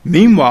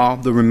 Meanwhile,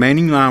 the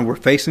remaining 9 were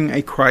facing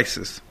a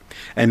crisis.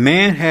 A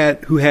man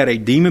who had a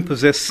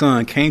demon-possessed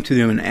son came to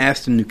them and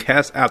asked them to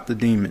cast out the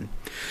demon.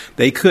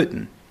 They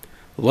couldn't.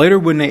 Later,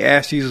 when they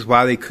asked Jesus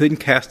why they couldn't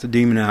cast the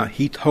demon out,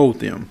 he told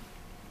them,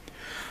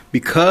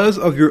 "Because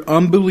of your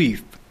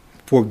unbelief,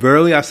 for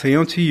verily I say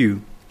unto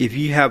you, if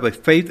ye have a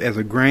faith as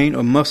a grain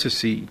of mustard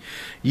seed,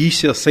 ye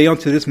shall say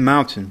unto this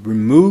mountain,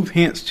 remove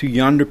hence to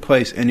yonder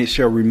place, and it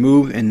shall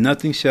remove, and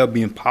nothing shall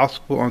be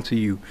impossible unto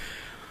you."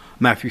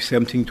 Matthew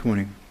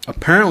 17:20.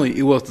 Apparently,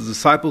 it was the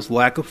disciples'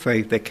 lack of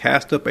faith that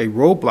cast up a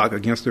roadblock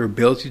against their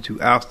ability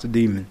to oust the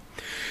demon.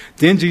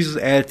 Then Jesus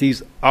added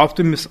these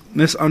often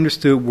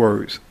misunderstood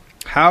words,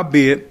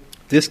 "Howbeit,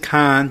 this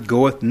kind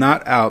goeth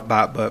not out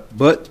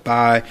but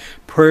by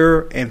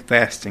prayer and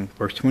fasting."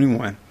 Verse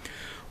 21.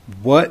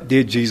 What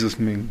did Jesus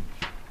mean?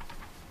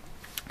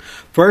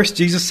 First,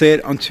 Jesus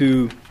said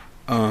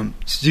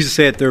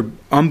their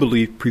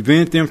unbelief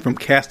prevented them from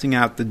casting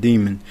out the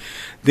demon.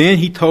 Then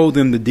he told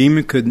them the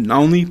demon could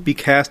only be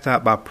cast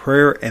out by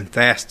prayer and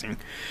fasting.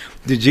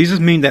 Did Jesus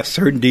mean that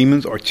certain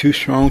demons are too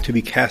strong to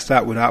be cast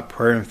out without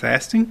prayer and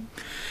fasting?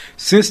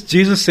 Since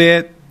Jesus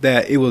said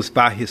that it was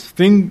by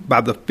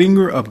the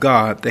finger of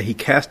God that he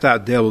cast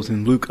out devils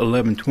in Luke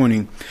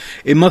 11:20,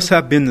 it must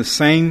have been the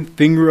same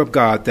finger of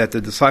God that the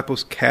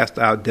disciples cast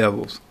out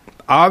devils.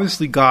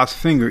 Obviously, God's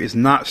finger is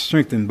not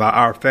strengthened by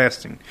our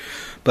fasting,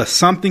 but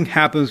something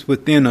happens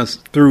within us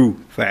through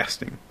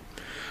fasting.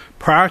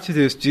 Prior to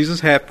this,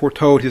 Jesus had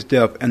foretold his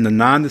death, and the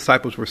 9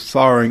 disciples were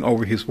sorrowing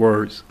over his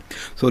words,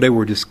 so they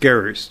were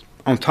discouraged.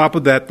 On top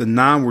of that, the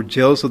 9 were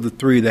jealous of the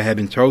 3 that had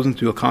been chosen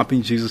to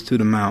accompany Jesus to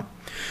the mount.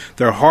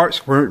 Their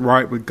hearts weren't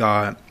right with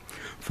God.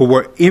 For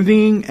where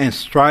envying and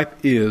strife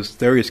is,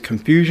 there is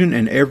confusion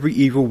in every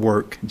evil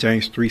work,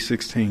 James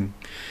 3:16.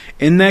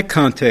 In that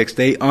context,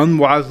 they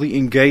unwisely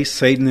engaged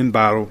Satan in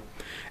battle.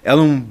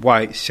 Ellen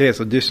White sheds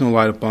additional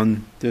light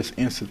upon this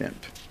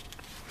incident.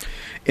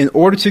 In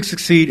order to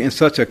succeed in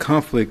such a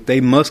conflict,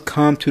 they must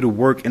come to the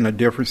work in a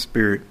different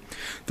spirit.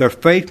 Their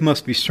faith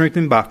must be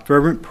strengthened by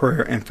fervent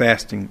prayer and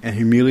fasting and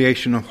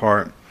humiliation of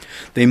heart.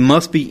 They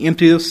must be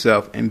empty of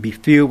self and be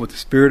filled with the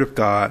Spirit of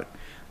God.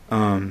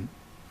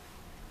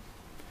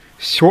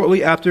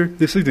 Shortly after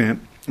this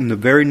event, in the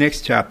very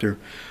next chapter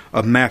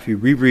of Matthew,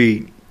 we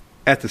read,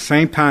 "At the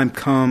same time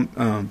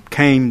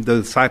came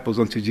the disciples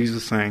unto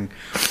Jesus, saying,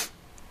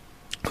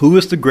 Who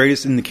is the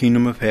greatest in the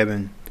kingdom of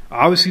heaven?"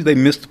 Obviously, they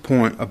missed the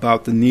point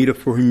about the need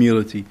for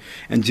humility,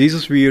 and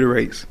Jesus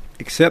reiterates,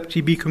 "Except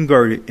ye be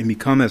converted and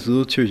become as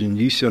little children,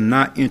 ye shall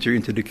not enter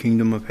into the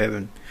kingdom of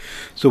heaven."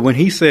 So when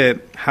he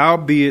said,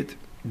 "Howbeit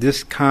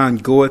this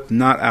kind goeth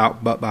not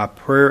out but by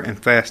prayer and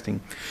fasting,"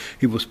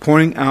 he was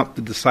pointing out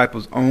the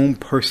disciples' own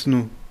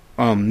personal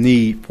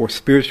need for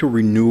spiritual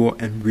renewal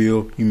and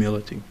real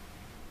humility.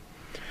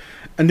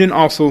 And then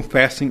also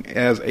fasting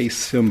as a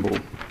symbol.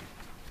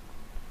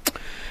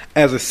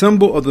 As a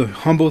symbol of the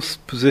humble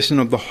position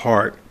of the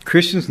heart,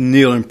 Christians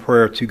kneel in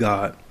prayer to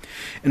God.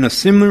 In a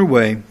similar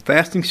way,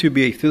 fasting should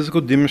be a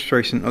physical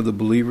demonstration of the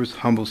believer's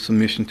humble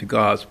submission to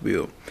God's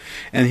will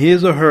and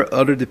his or her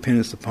utter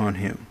dependence upon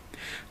him.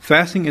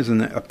 Fasting is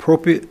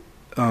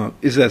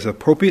as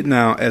appropriate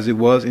now as it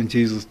was in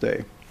Jesus'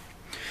 day.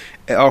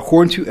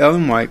 According to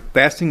Ellen White,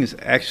 fasting is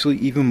actually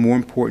even more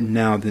important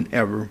now than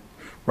ever.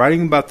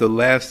 Writing about the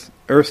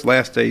Earth's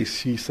last days,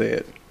 she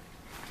said,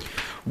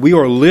 "We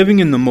are living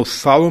in the most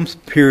solemn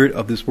period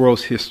of this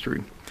world's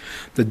history.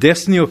 The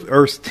destiny of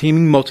Earth's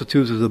teeming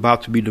multitudes is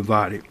about to be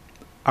divided.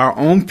 Our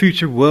own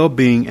future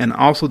well-being and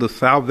also the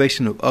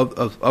salvation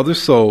of other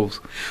souls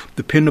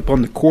depend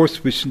upon the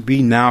course which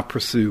we now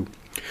pursue.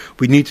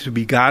 We need to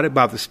be guided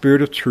by the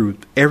Spirit of truth.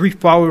 Every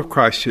follower of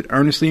Christ should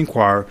earnestly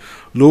inquire,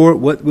 'Lord,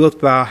 what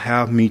wilt thou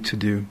have me to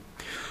do?'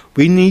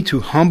 We need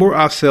to humble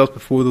ourselves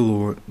before the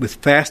Lord with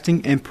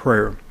fasting and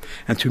prayer,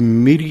 and to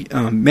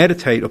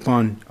meditate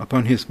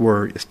upon his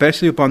word,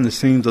 especially upon the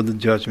scenes of the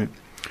judgment.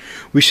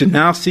 We should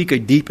now seek a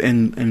deep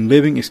and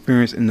living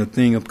experience in the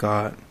thing of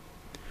God."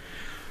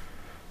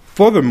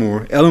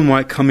 Furthermore, Ellen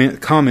White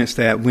comments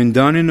that when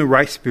done in the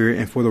right spirit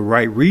and for the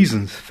right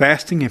reasons,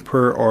 fasting and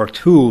prayer are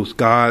tools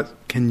God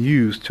can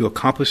use to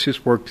accomplish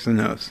his works in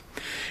us.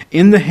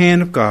 In the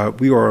hand of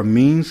God, we are a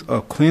means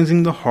of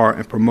cleansing the heart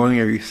and promoting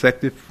a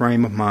receptive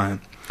frame of mind.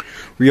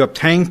 We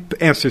obtain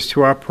answers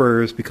to our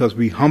prayers because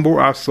we humble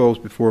our souls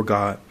before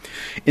God.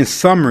 In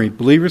summary,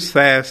 believers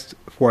fast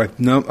for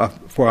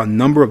a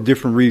number of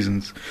different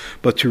reasons,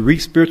 but to reap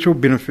spiritual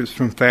benefits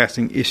from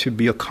fasting, it should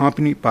be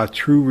accompanied by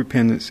true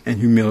repentance and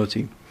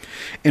humility.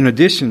 In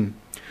addition,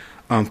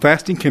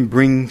 fasting can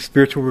bring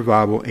spiritual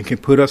revival and can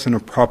put us in a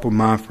proper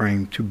mind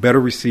frame to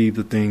better receive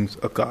the things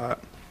of God.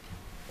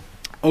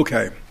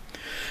 Okay,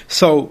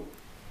 so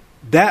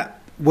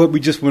what we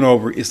just went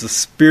over is the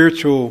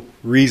spiritual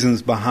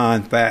reasons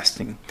behind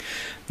fasting.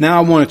 Now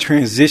I want to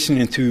transition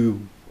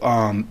into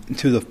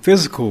the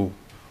physical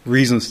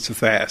reasons to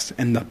fast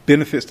and the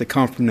benefits that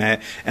come from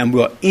that, and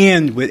we'll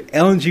end with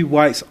Ellen G.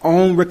 White's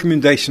own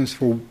recommendations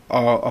for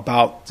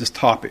about this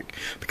topic,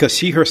 because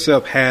she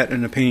herself had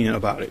an opinion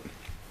about it.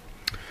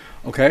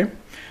 Okay,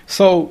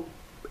 so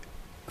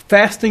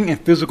fasting and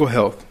physical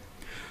health.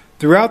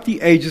 Throughout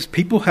the ages,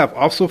 people have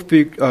also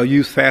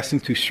used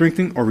fasting to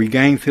strengthen or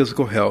regain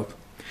physical health.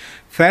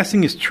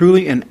 Fasting is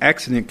truly an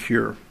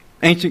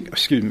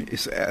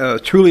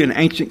truly an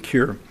ancient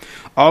cure,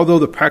 although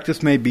the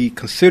practice may be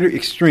considered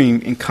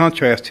extreme in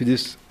contrast to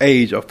this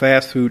age of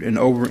fast food and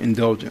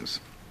overindulgence.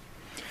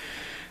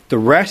 The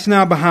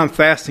rationale behind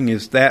fasting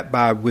is that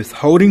by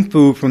withholding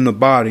food from the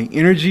body,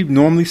 energy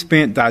normally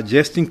spent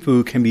digesting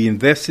food can be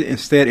invested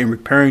instead in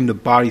repairing the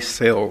body's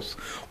cells,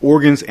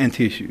 organs, and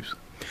tissues.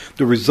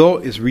 The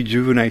result is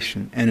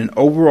rejuvenation and an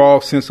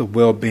overall sense of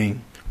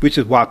well-being, which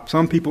is why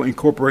some people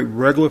incorporate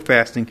regular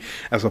fasting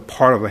as a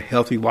part of a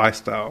healthy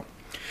lifestyle.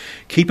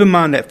 Keep in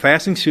mind that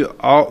fasting should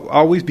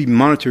always be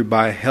monitored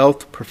by a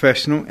health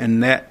professional,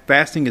 and that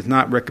fasting is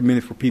not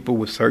recommended for people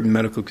with certain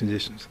medical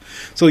conditions.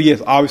 So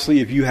yes,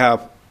 obviously if you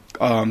have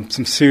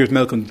some serious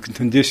medical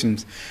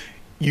conditions,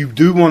 you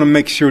do want to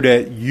make sure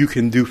that you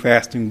can do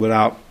fasting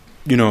without,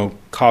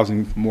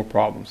 causing more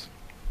problems.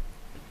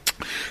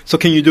 So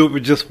can you do it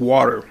with just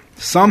water?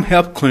 Some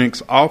health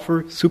clinics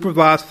offer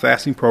supervised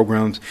fasting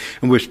programs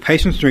in which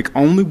patients drink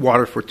only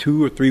water for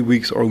 2 or 3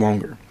 weeks or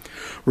longer.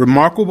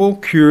 Remarkable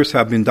cures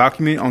have been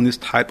documented on this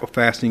type of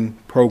fasting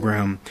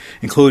program,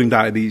 including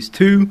diabetes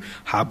 2,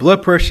 high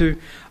blood pressure,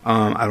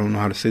 I don't know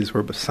how to say this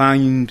word, but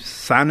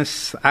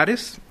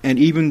sinusitis, and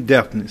even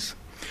deafness.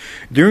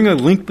 During a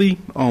lengthy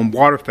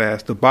water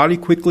fast, the body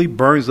quickly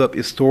burns up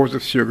its stores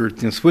of sugar,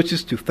 then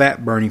switches to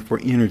fat burning for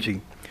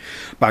energy.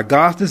 By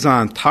God's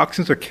design,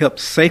 toxins are kept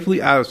safely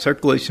out of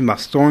circulation by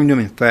storing them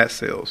in fat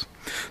cells.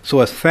 So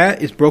as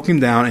fat is broken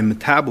down and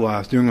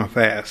metabolized during a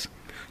fast,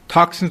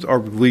 toxins are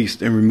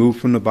released and removed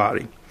from the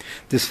body.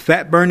 This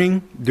fat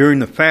burning during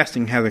the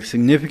fasting has a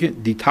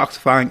significant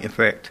detoxifying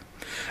effect.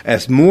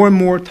 As more and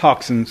more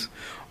toxins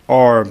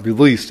are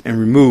released and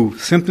removed,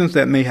 symptoms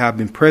that may have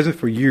been present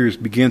for years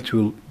begin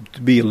to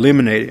be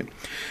eliminated.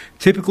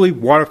 Typically,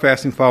 water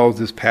fasting follows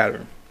this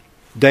pattern.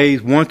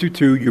 Days 1 through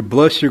 2, your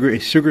blood sugar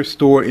and sugar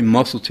stored in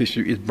muscle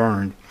tissue is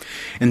burned.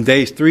 In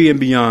days 3 and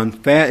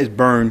beyond, fat is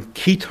burned,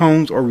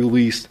 ketones are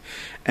released,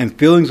 and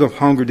feelings of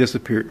hunger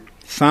disappear.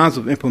 Signs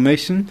of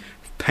inflammation,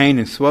 pain,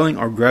 and swelling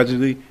are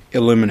gradually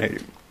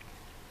eliminated.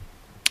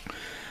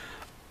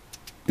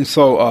 And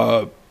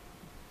so,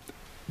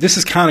 this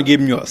is kind of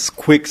giving you a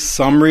quick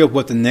summary of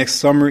what the next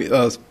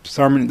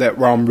sermon that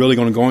I'm really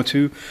going to go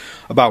into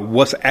about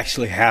what's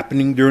actually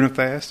happening during a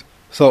fast.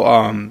 So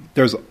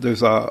there's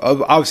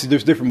obviously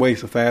there's different ways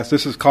to fast.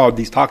 This is called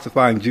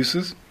detoxifying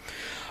juices.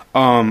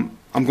 I'm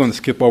going to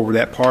skip over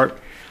that part,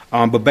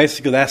 but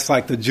basically that's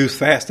like the juice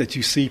fast that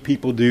you see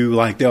people do.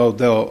 Like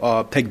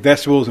they'll take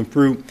vegetables and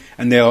fruit,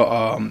 and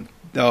they'll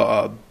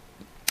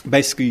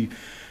basically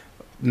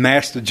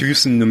mash the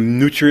juice and the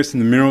nutrients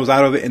and the minerals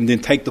out of it, and then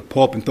take the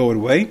pulp and throw it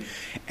away.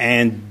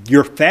 And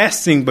you're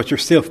fasting, but you're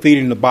still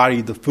feeding the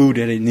body the food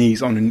that it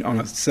needs on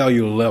a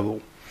cellular level.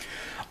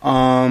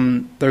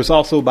 There's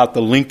also about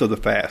the length of the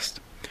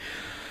fast.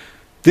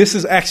 This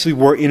is actually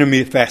where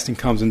intermittent fasting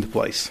comes into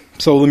place.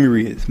 So let me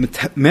read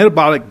it.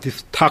 Metabolic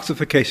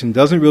detoxification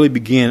doesn't really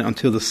begin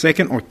until the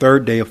second or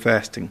third day of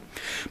fasting.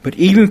 But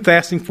even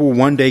fasting for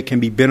 1 day can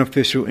be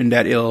beneficial in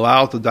that it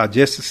allows the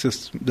digestive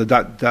system,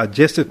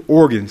 digestive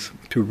organs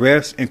to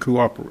rest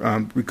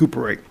and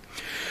recuperate.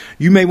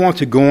 You may want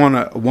to go on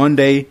a 1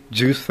 day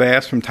juice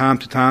fast from time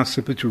to time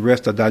simply to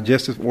rest the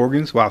digestive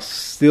organs while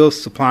still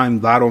supplying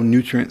vital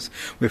nutrients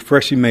with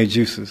freshly made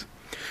juices.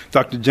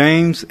 Dr.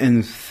 James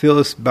and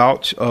Phyllis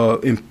Bouch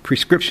in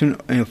Prescription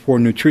for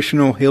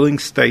Nutritional Healing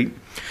state,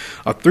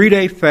 a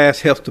 3-day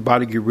fast helps the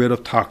body get rid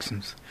of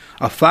toxins.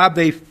 A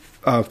 5-day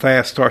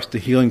fast starts the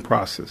healing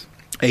process.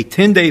 A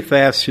 10-day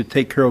fast should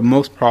take care of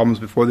most problems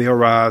before they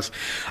arise.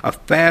 A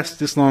fast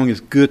this long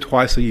is good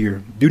twice a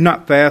year. Do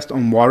not fast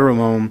on water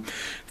alone.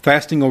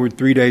 Fasting over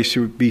 3 days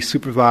should be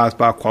supervised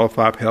by a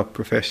qualified health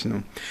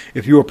professional.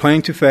 If you are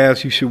planning to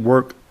fast, you should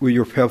work with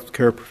your health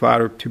care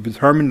provider to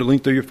determine the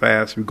length of your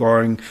fast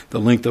regarding the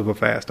length of a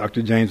fast.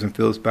 Dr. James and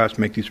Phyllis Bouch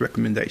make these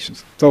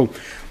recommendations. So,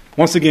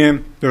 once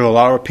again, there are a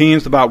lot of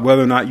opinions about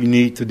whether or not you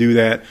need to do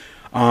that.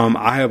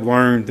 I have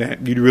learned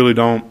that you really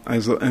don't,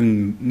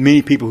 and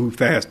many people who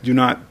fast do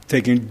not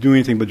do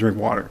anything but drink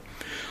water.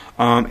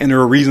 And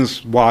there are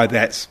reasons why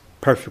that's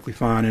perfectly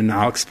fine, and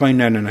I'll explain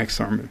that in the next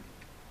sermon.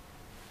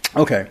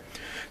 Okay,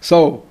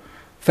 so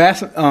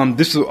fast.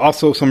 This is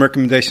also some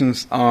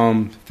recommendations.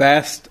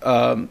 Fast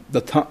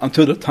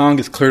until the tongue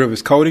is cleared of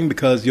its coating,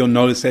 because you'll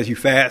notice as you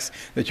fast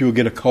that you will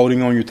get a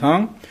coating on your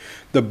tongue.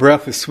 The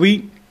breath is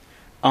sweet,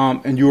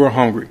 and you are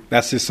hungry.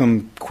 That's just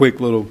some quick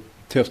little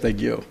tips they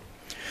give.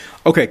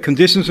 Okay,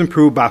 conditions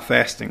improve by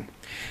fasting.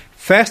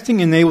 Fasting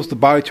enables the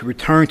body to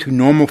return to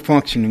normal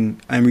functioning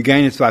and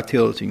regain its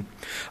vitality.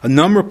 A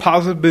number of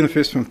positive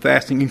benefits from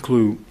fasting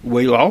include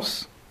weight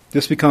loss.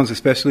 This becomes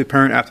especially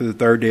apparent after the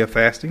third day of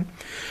fasting.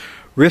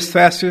 Risk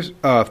factors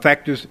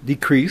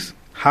decrease.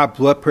 High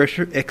blood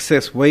pressure,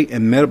 excess weight,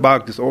 and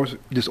metabolic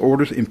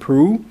disorders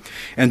improve,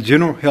 and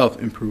general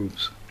health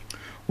improves.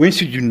 When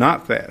should you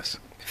not fast?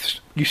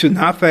 You should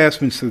not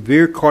fast when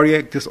severe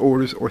cardiac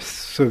disorders or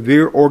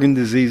severe organ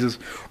diseases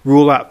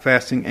rule out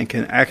fasting and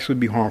can actually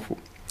be harmful.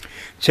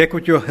 Check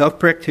with your health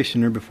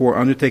practitioner before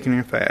undertaking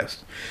a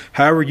fast.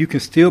 However, you can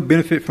still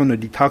benefit from the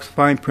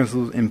detoxifying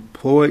principles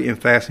employed in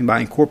fasting by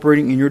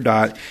incorporating in your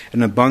diet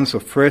an abundance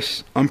of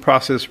fresh,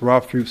 unprocessed raw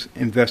fruits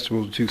and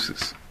vegetable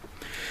juices.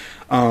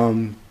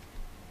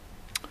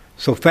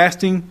 So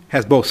fasting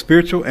has both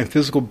spiritual and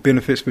physical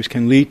benefits, which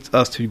can lead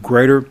us to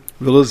greater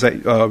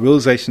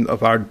realization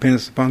of our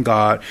dependence upon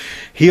God.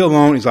 He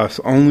alone is our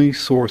only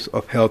source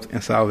of health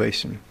and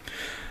salvation.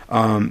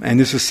 And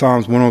this is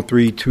Psalms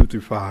 103,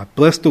 2-5.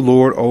 Bless the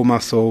Lord, O my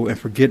soul, and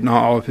forget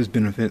not all of his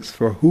benefits.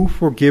 For who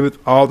forgiveth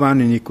all thine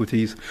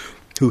iniquities,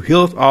 who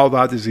healeth all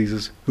thy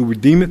diseases, who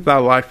redeemeth thy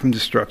life from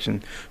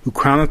destruction, who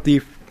crowneth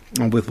thee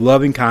with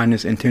loving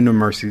kindness and tender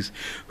mercies,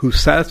 who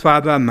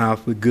satisfieth thy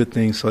mouth with good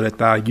things, so that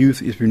thy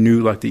youth is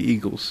renewed like the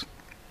eagles.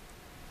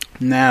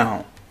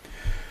 Now,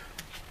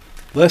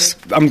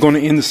 I'm going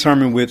to end the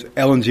sermon with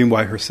Ellen G.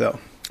 White herself,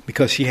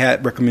 because she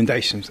had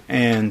recommendations,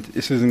 and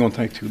this isn't going to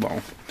take too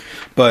long.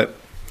 But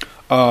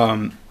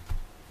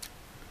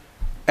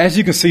as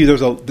you can see,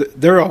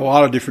 there are a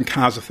lot of different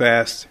kinds of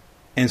fasts,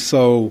 and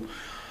so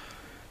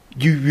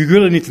you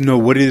really need to know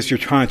what it is you're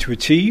trying to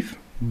achieve.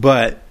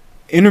 But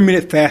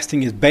intermittent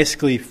fasting is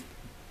basically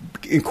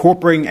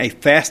incorporating a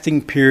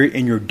fasting period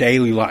in your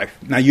daily life.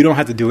 Now, you don't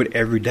have to do it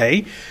every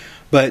day,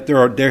 but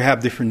they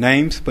have different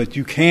names. But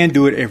you can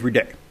do it every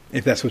day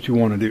if that's what you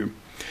want to do.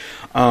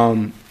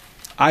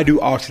 I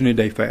do alternate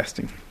day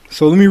fasting.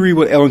 So let me read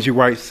what Ellen G.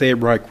 White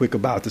said right quick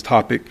about this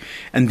topic,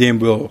 and then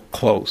we'll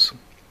close.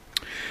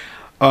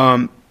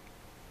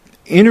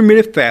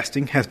 Intermittent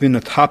fasting has been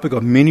the topic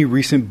of many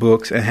recent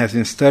books and has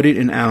been studied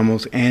in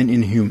animals and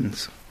in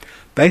humans.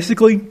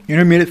 Basically,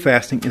 intermittent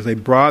fasting is a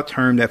broad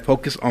term that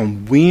focuses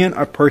on when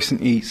a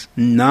person eats,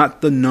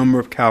 not the number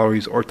of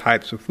calories or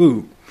types of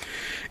food.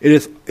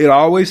 It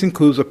always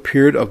includes a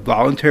period of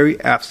voluntary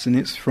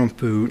abstinence from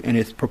food, and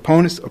its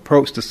proponents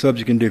approach the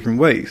subject in different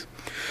ways.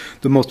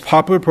 The most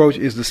popular approach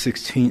is the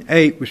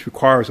 16-8, which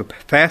requires a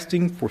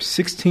fasting for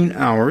 16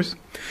 hours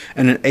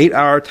and an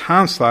 8-hour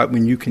time slot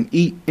when you can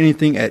eat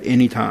anything at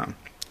any time.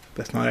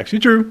 That's not actually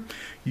true.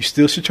 You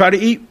still should try to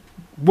eat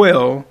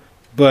well,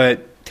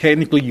 but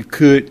technically you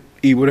could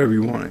eat whatever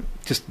you wanted,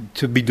 just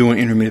to be doing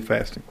intermittent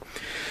fasting.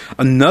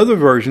 Another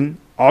version,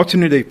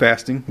 alternate day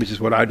fasting, which is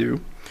what I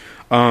do,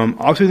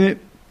 alternates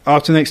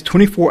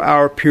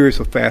 24-hour periods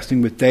of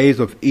fasting with days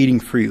of eating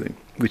freely,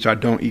 which I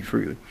don't eat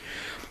freely.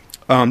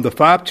 The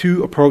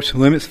 5-2 approach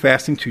limits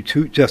fasting to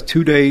just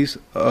 2 days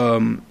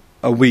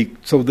a week.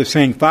 So they're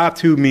saying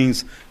 5-2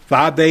 means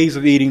 5 days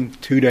of eating,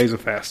 2 days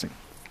of fasting.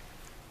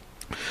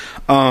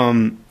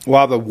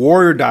 While the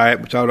warrior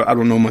diet, which I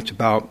don't know much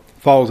about,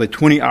 follows a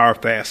 20-hour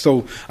fast.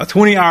 So a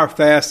 20-hour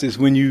fast is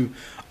when you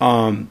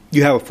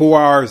have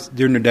 4 hours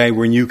during the day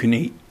when you can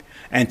eat.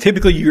 And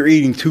typically you're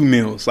eating 2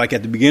 meals, like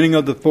at the beginning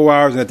of the 4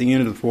 hours and at the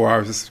end of the 4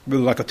 hours. It's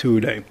really like a 2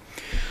 a day.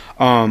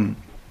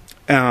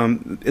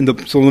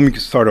 So let me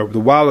start over. The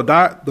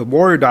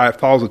warrior diet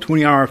follows a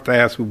 20-hour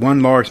fast with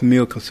one large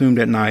meal consumed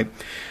at night.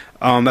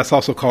 That's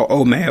also called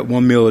OMAD,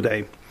 1 meal a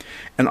day.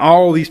 In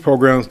all of these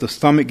programs, the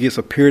stomach gets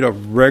a period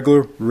of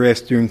regular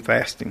rest during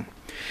fasting.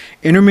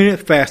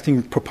 Intermittent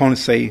fasting,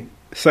 proponents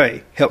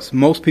say helps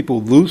most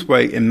people lose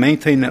weight and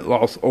maintain that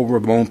loss over a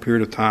long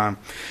period of time,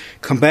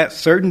 combats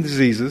certain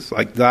diseases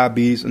like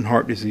diabetes and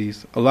heart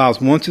disease,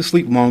 allows one to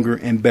sleep longer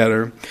and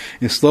better,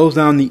 and slows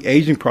down the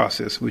aging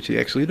process, which it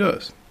actually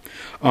does.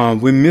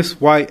 When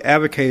Miss White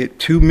advocated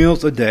 2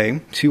 meals a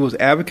day, she was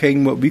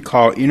advocating what we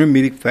call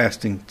intermittent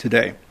fasting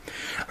today.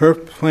 Her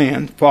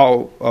plan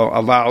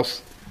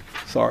allows.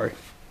 Sorry,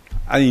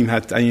 I didn't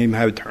even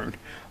have it turned.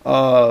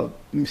 Let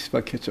me see if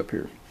I catch up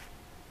here.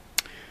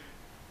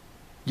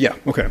 Yeah,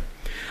 okay.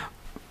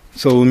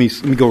 So let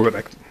me go right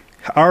back.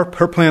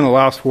 Her plan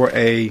allows for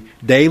a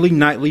daily,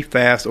 nightly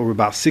fast over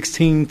about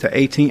 16 to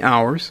 18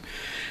 hours,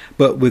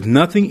 but with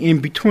nothing in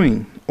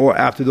between or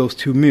after those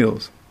 2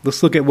 meals.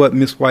 Let's look at what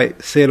Miss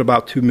White said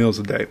about 2 meals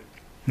a day.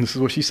 This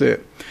is what she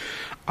said.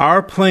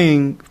 Our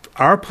plain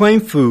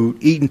food,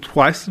 eaten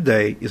twice a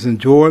day, is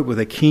enjoyed with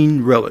a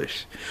keen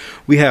relish.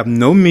 We have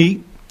no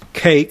meat,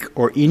 cake,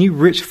 or any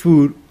rich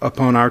food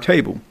upon our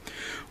table.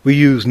 We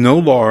use no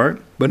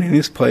lard, but in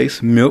its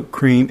place, milk,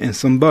 cream, and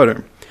some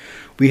butter.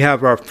 We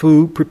have our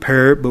food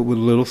prepared but with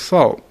little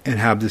salt, and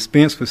have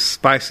dispensed with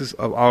spices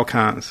of all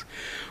kinds.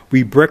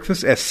 We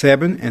breakfast at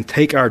 7 and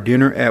take our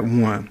dinner at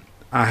 1.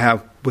 I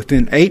have,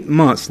 within 8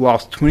 months,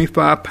 lost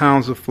 25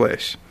 pounds of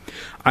flesh.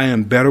 I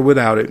am better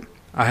without it.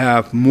 I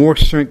have more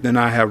strength than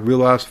I have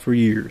realized for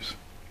years.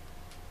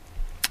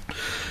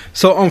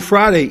 So on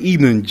Friday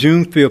evening,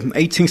 June 5th,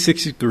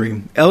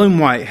 1863, Ellen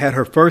White had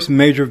her first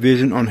major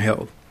vision on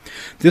health.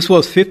 This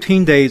was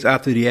 15 days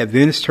after the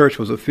Adventist Church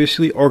was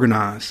officially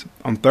organized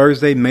on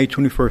Thursday, May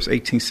 21st,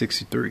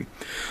 1863.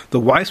 The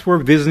Whites were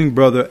visiting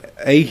Brother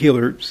A.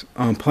 Hillard's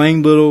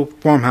plain little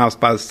farmhouse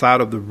by the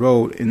side of the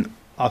road in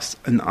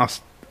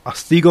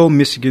Otsego,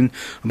 Michigan,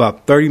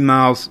 about 30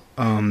 miles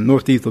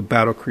northeast of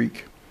Battle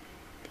Creek.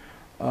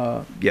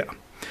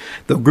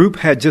 The group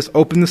had just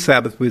opened the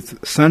Sabbath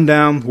with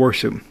sundown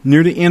worship.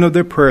 Near the end of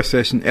their prayer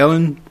session,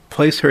 Ellen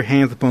placed her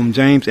hands upon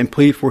James and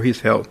pleaded for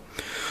his health.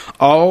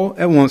 All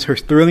at once, her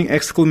thrilling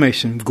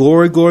exclamation,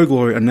 "Glory, glory,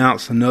 glory,"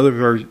 announced another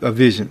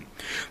vision.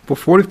 For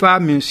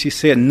 45 minutes, she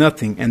said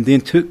nothing, and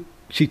then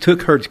she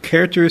took her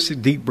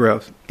characteristic deep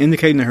breath,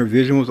 indicating that her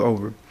vision was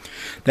over.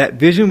 That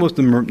vision was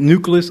the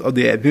nucleus of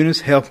the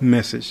Adventist health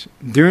message.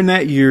 During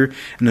that year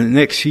and the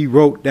next, she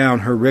wrote down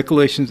her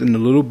recollections in the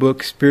little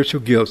book,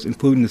 Spiritual Gifts,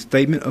 including the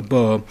statement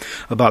above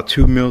about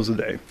 2 meals a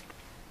day.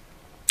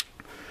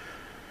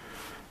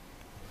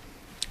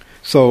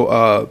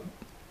 So,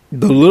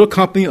 the little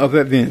company of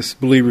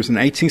Adventist believers in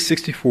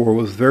 1864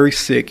 was very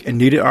sick and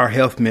needed our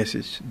health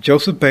message.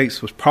 Joseph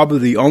Bates was probably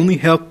the only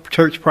health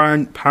church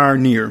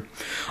pioneer.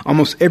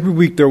 Almost every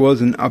week there was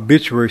an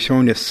obituary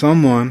showing that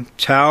someone,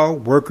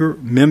 child, worker,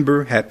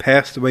 member, had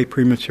passed away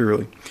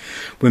prematurely.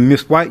 When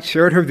Miss White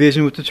shared her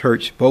vision with the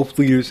church, both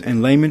leaders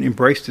and laymen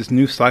embraced this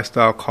new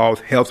lifestyle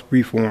called health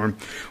reform,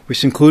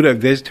 which included a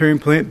vegetarian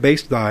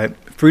plant-based diet,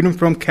 freedom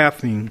from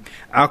caffeine,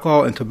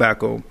 alcohol, and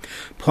tobacco,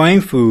 plain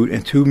food,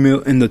 and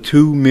the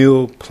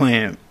 2-meal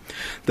plan.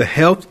 The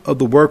health of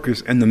the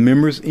workers and the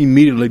members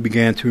immediately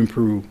began to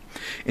improve.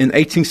 In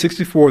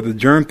 1864, the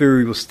germ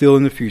theory was still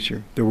in the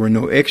future. There were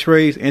no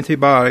x-rays,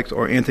 antibiotics,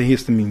 or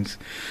antihistamines.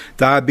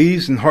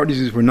 Diabetes and heart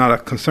disease were not a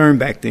concern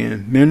back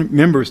then.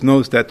 Members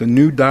noticed that the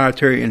new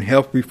dietary and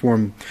health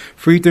reform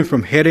freed them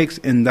from headaches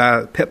and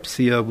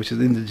dyspepsia, which is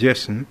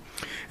indigestion,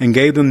 and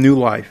gave them new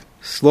life.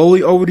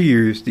 Slowly over the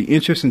years, the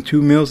interest in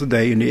 2 meals a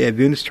day in the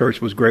Adventist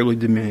Church was greatly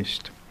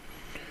diminished.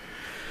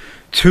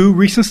 2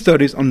 recent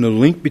studies on the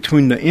link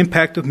between the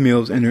impact of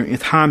meals and their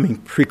timing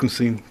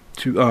frequency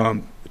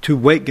to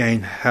weight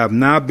gain have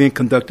now been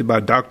conducted by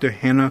Dr.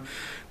 Hannah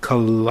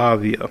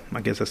Calavia. I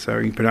guess that's how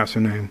you pronounce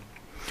her name.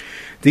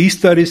 These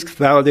studies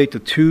validate the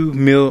 2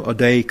 meal a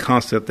day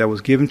concept that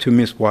was given to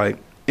Miss White.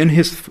 In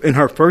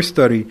her first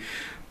study,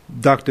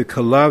 Dr.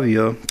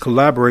 Calavia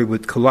collaborated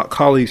with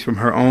colleagues from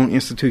her own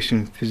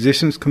institution,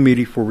 Physicians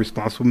Committee for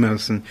Responsible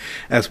Medicine,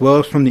 as well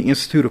as from the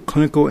Institute of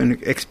Clinical and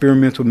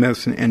Experimental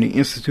Medicine and the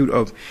Institute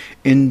of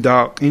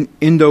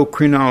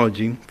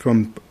Endocrinology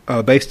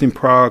based in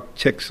Prague,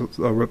 Czech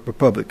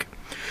Republic.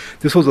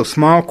 This was a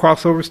small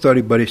crossover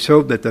study, but it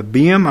showed that the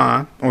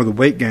BMI, or the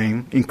weight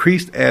gain,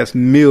 increased as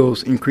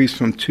meals increased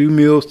from 2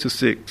 meals to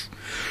 6.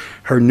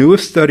 Her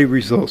newest study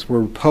results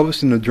were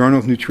published in the Journal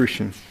of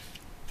Nutrition,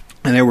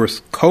 and they were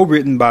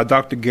co-written by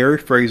Dr. Gary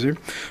Fraser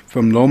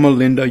from Loma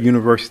Linda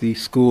University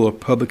School of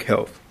Public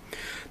Health.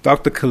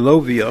 Dr.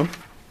 Calavia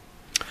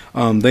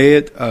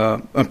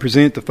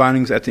presented the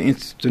findings at the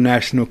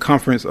International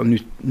Conference of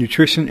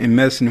Nutrition and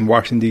Medicine in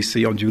Washington,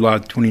 D.C. on July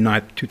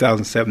 29,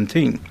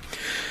 2017.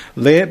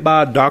 Led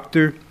by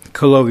Dr.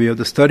 Calavia,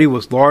 the study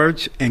was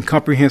large and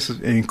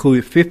comprehensive and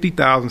included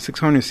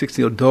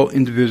 50,660 adult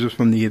individuals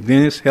from the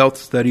Adventist Health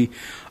Study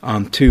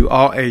to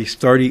all ages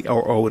 30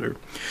 or older.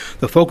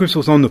 The focus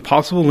was on the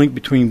possible link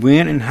between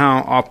when and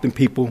how often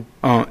people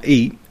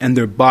eat and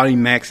their body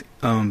mass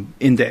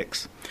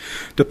index.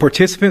 The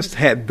participants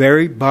had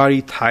varied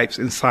body types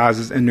and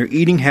sizes, and their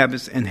eating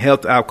habits and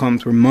health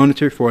outcomes were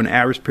monitored for an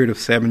average period of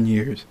 7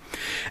 years.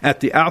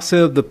 At the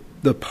outset of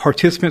the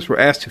participants were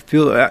asked to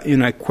fill out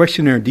in a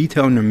questionnaire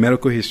detailing their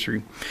medical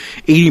history,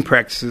 eating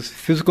practices,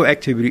 physical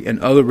activity, and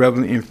other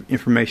relevant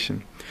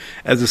information.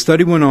 As the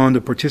study went on,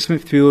 the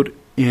participants filled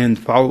in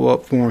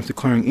follow-up forms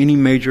declaring any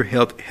major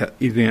health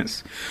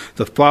events.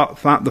 The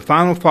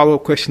final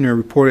follow-up questionnaire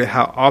reported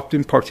how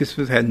often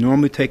participants had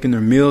normally taken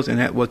their meals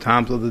and at what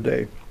times of the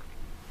day.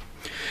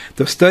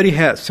 The study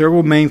had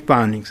several main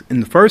findings. In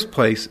the first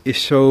place, it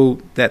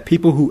showed that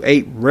people who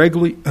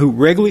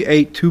regularly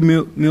ate 2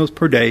 meals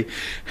per day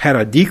had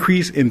a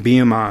decrease in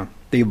BMI.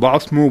 They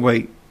lost more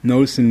weight.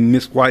 Notice in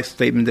Miss White's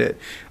statement that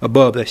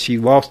she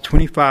lost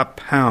 25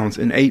 pounds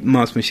in 8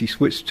 months when she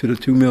switched to the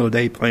 2 meal a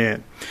day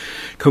plan.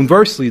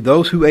 Conversely,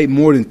 those who ate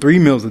more than 3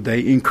 meals a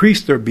day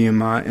increased their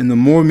BMI, and the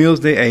more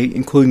meals they ate,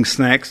 including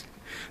snacks,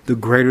 the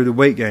greater the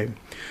weight gain.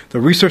 The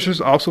researchers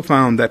also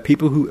found that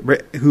people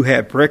who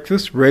had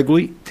breakfast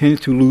regularly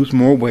tended to lose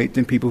more weight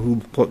than people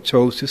who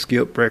chose to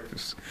skip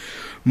breakfast.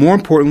 More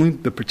importantly,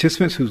 the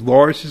participants whose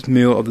largest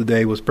meal of the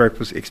day was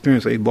breakfast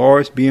experienced a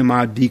large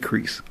BMI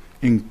decrease,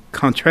 in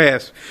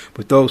contrast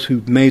with those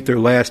who made their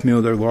last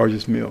meal their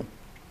largest meal.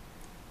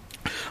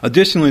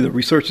 Additionally, the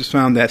researchers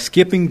found that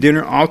skipping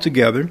dinner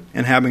altogether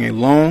and having a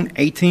long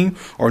 18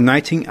 or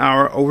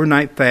 19-hour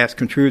overnight fast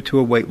contributed to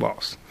a weight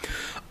loss.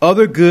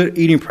 Other good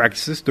eating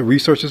practices the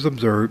researchers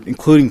observed,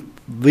 including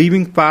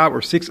leaving 5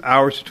 or 6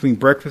 hours between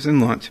breakfast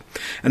and lunch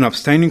and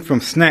abstaining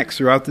from snacks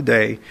throughout the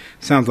day,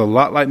 sounds a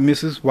lot like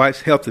Mrs.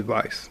 White's health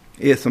advice.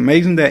 It's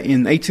amazing that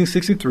in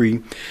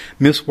 1863,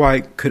 Miss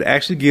White could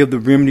actually give the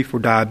remedy for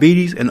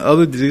diabetes and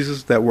other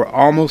diseases that were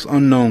almost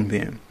unknown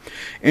then.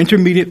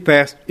 Intermittent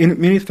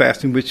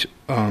fasting, which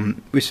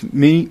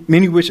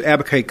many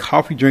advocate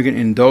coffee drinking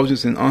and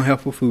indulgence in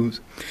unhealthful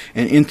foods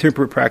and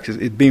intemperate practice,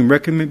 is being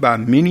recommended by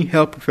many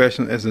health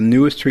professionals as the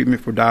newest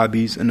treatment for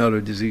diabetes and other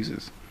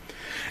diseases.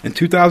 In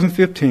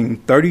 2015,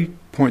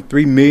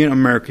 30.3 million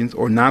Americans,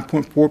 or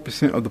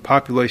 9.4% of the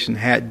population,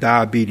 had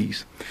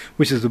diabetes,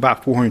 which is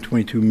about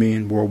 422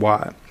 million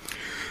worldwide.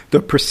 The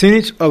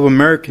percentage of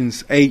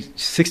Americans aged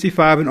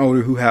 65 and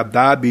older who have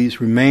diabetes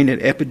remained at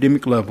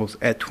epidemic levels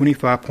at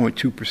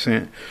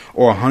 25.2%,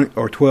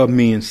 or 12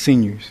 million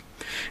seniors.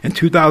 In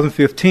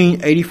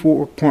 2015,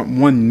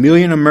 84.1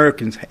 million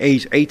Americans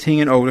aged 18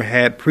 and older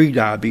had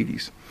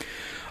prediabetes.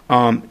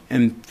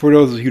 And for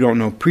those of you who don't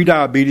know,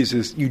 prediabetes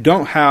is you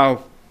don't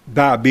have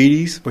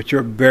diabetes, but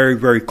you're very,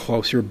 very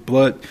close. Your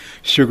blood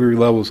sugar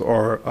levels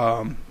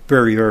are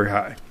very, very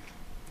high.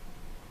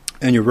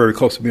 And you're very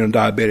close to being a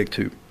diabetic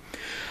too.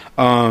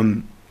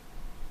 Where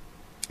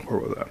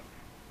was I?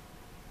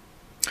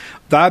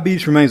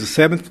 Diabetes remains the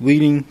 7th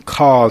leading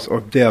cause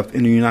of death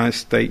in the United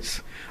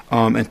States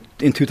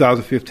in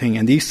 2015,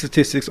 and these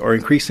statistics are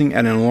increasing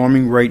at an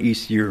alarming rate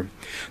each year.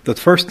 The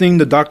first thing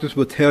the doctors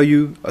will tell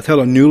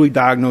a newly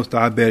diagnosed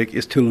diabetic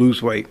is to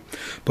lose weight.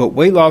 But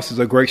weight loss is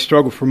a great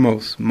struggle for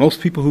most. Most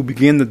people who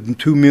begin the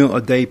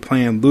 2-meal-a-day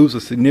plan lose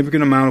a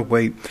significant amount of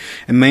weight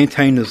and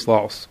maintain this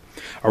loss.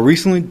 A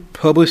recently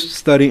published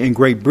study in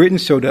Great Britain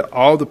showed that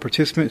all the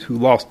participants who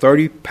lost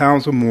 30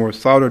 pounds or more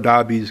saw their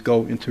diabetes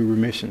go into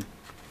remission.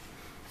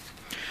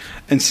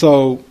 And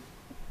so,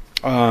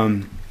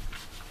 those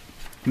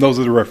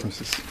are the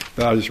references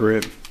that I just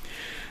read.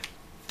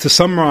 To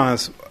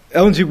summarize,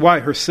 Ellen G.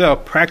 White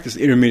herself practiced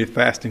intermittent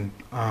fasting.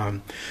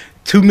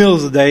 2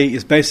 meals a day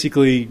is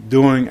basically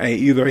doing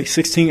either a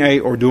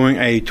 16-8 or doing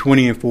a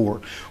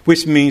 20-4,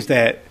 which means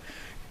that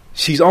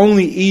she's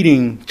only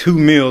eating 2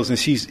 meals, and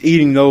she's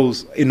eating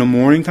those in the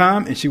morning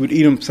time, and she would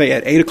eat them, say,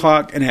 at 8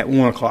 o'clock and at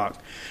 1 o'clock.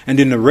 And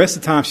then the rest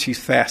of the time, she's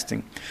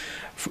fasting.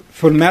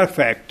 For the matter of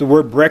fact, the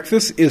word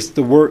breakfast is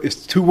 2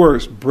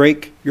 words,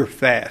 break your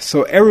fast.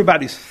 So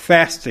everybody's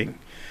fasting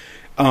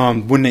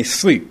when they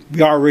sleep.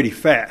 We already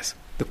fast.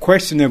 The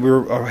question that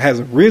has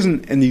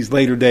arisen in these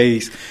later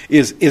days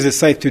is it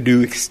safe to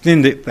do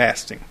extended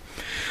fasting?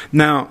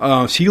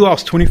 Now, she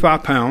lost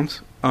 25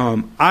 pounds.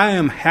 I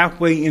am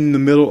halfway in the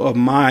middle of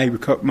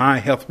my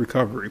health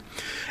recovery.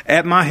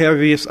 At my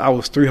heaviest, I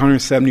was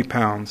 370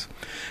 pounds.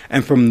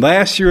 And from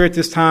last year at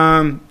this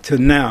time to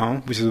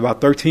now, which is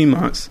about 13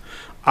 months,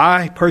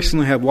 I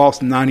personally have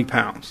lost 90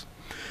 pounds.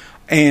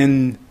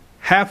 And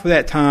half of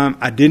that time,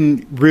 I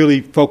didn't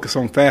really focus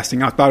on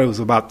fasting. I thought it was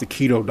about the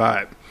keto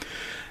diet.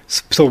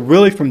 So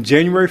really from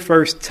January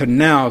 1st to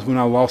now is when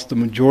I lost the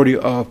majority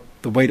of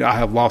the weight I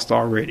have lost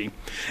already.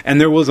 And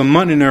there was a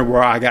month in there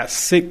where I got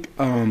sick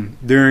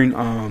during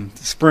the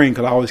spring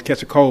because I always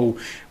catch a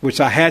cold,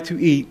 which I had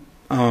to eat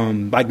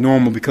like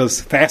normal because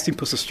fasting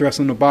puts a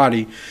stress on the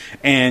body,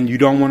 and you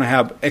don't want to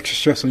have extra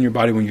stress on your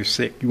body when you're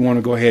sick. You want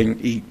to go ahead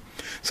and eat.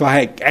 So I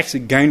had actually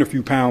gained a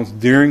few pounds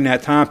during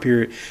that time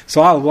period. So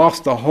I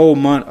lost a whole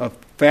month of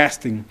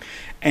fasting.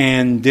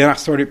 And then I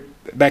started,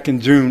 back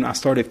in June, I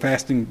started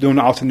fasting, doing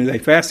the alternate day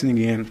fasting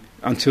again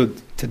until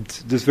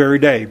this very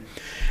day.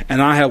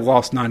 And I have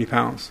lost 90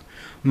 pounds.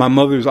 My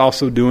mother is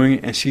also doing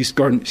it, and she's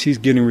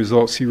getting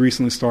results. She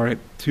recently started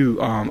to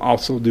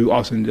also do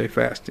alternate day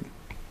fasting.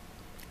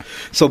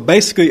 So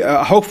basically,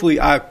 hopefully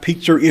I've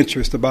piqued your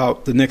interest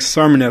about the next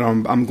sermon that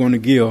I'm going to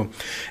give,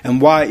 and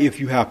why, if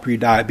you have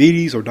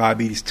prediabetes or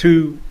diabetes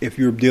 2, if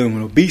you're dealing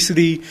with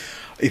obesity,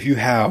 if you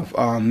have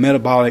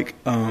metabolic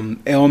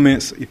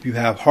ailments, if you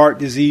have heart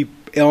disease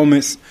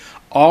ailments,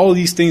 all of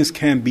these things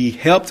can be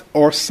helped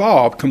or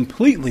solved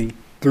completely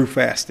through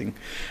fasting.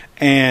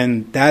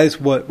 And that is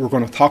what we're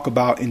going to talk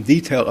about in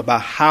detail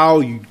about how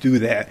you do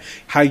that,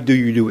 how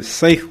you do it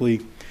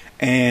safely,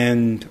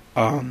 and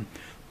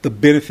the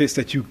benefits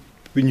that you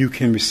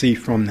can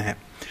receive from that.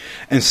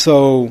 And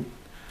so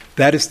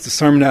that is the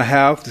sermon that I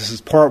have. This is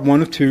part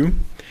 1 of 2.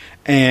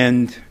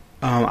 And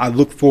I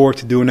look forward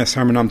to doing that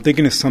sermon. I'm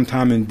thinking it's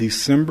sometime in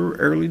December,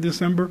 early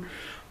December.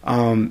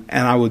 And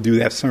I will do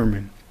that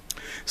sermon.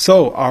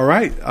 So, all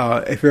right.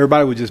 If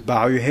everybody would just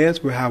bow your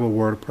heads, we'll have a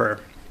word of prayer.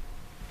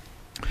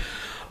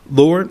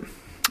 Lord,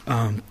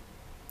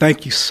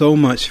 thank you so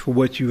much for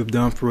what you have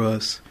done for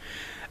us.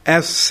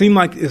 as seem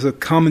like is a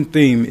common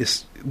theme,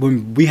 is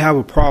when we have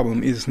a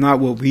problem, it's not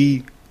what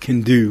we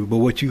can do, but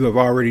what you have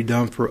already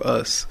done for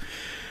us.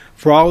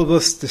 For all of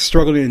us that's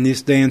struggling in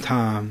this day and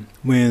time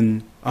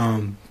when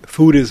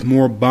food is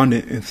more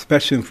abundant,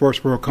 especially in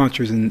first world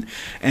countries,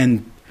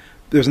 and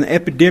there's an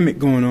epidemic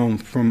going on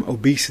from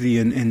obesity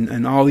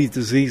and all these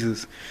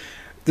diseases.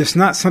 There's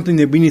not something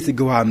that we need to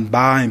go out and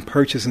buy and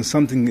purchase and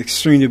something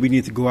extreme that we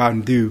need to go out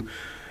and do.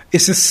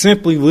 It's just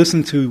simply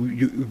listen to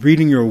you,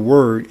 reading your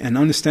word and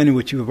understanding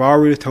what you have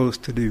already told us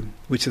to do,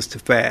 which is to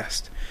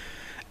fast.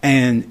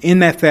 And in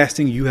that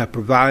fasting, you have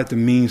provided the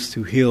means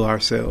to heal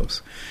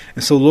ourselves.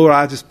 And so, Lord,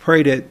 I just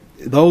pray that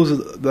those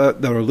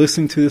that are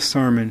listening to this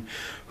sermon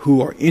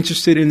who are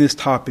interested in this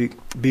topic,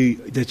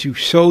 that you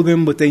show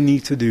them what they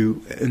need to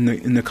do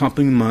in the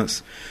coming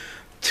months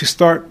to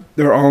start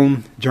their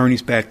own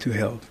journeys back to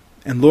health.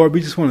 And Lord, we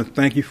just want to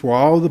thank you for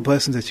all the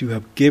blessings that you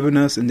have given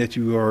us and that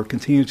you are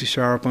continuing to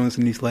shower upon us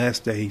in these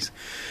last days.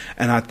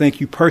 And I thank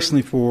you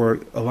personally for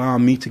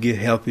allowing me to get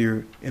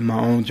healthier in my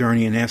own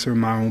journey and answer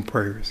my own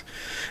prayers.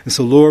 And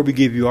so, Lord, we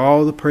give you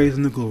all the praise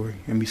and the glory.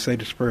 And we say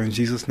this prayer in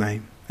Jesus'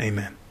 name.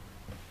 Amen.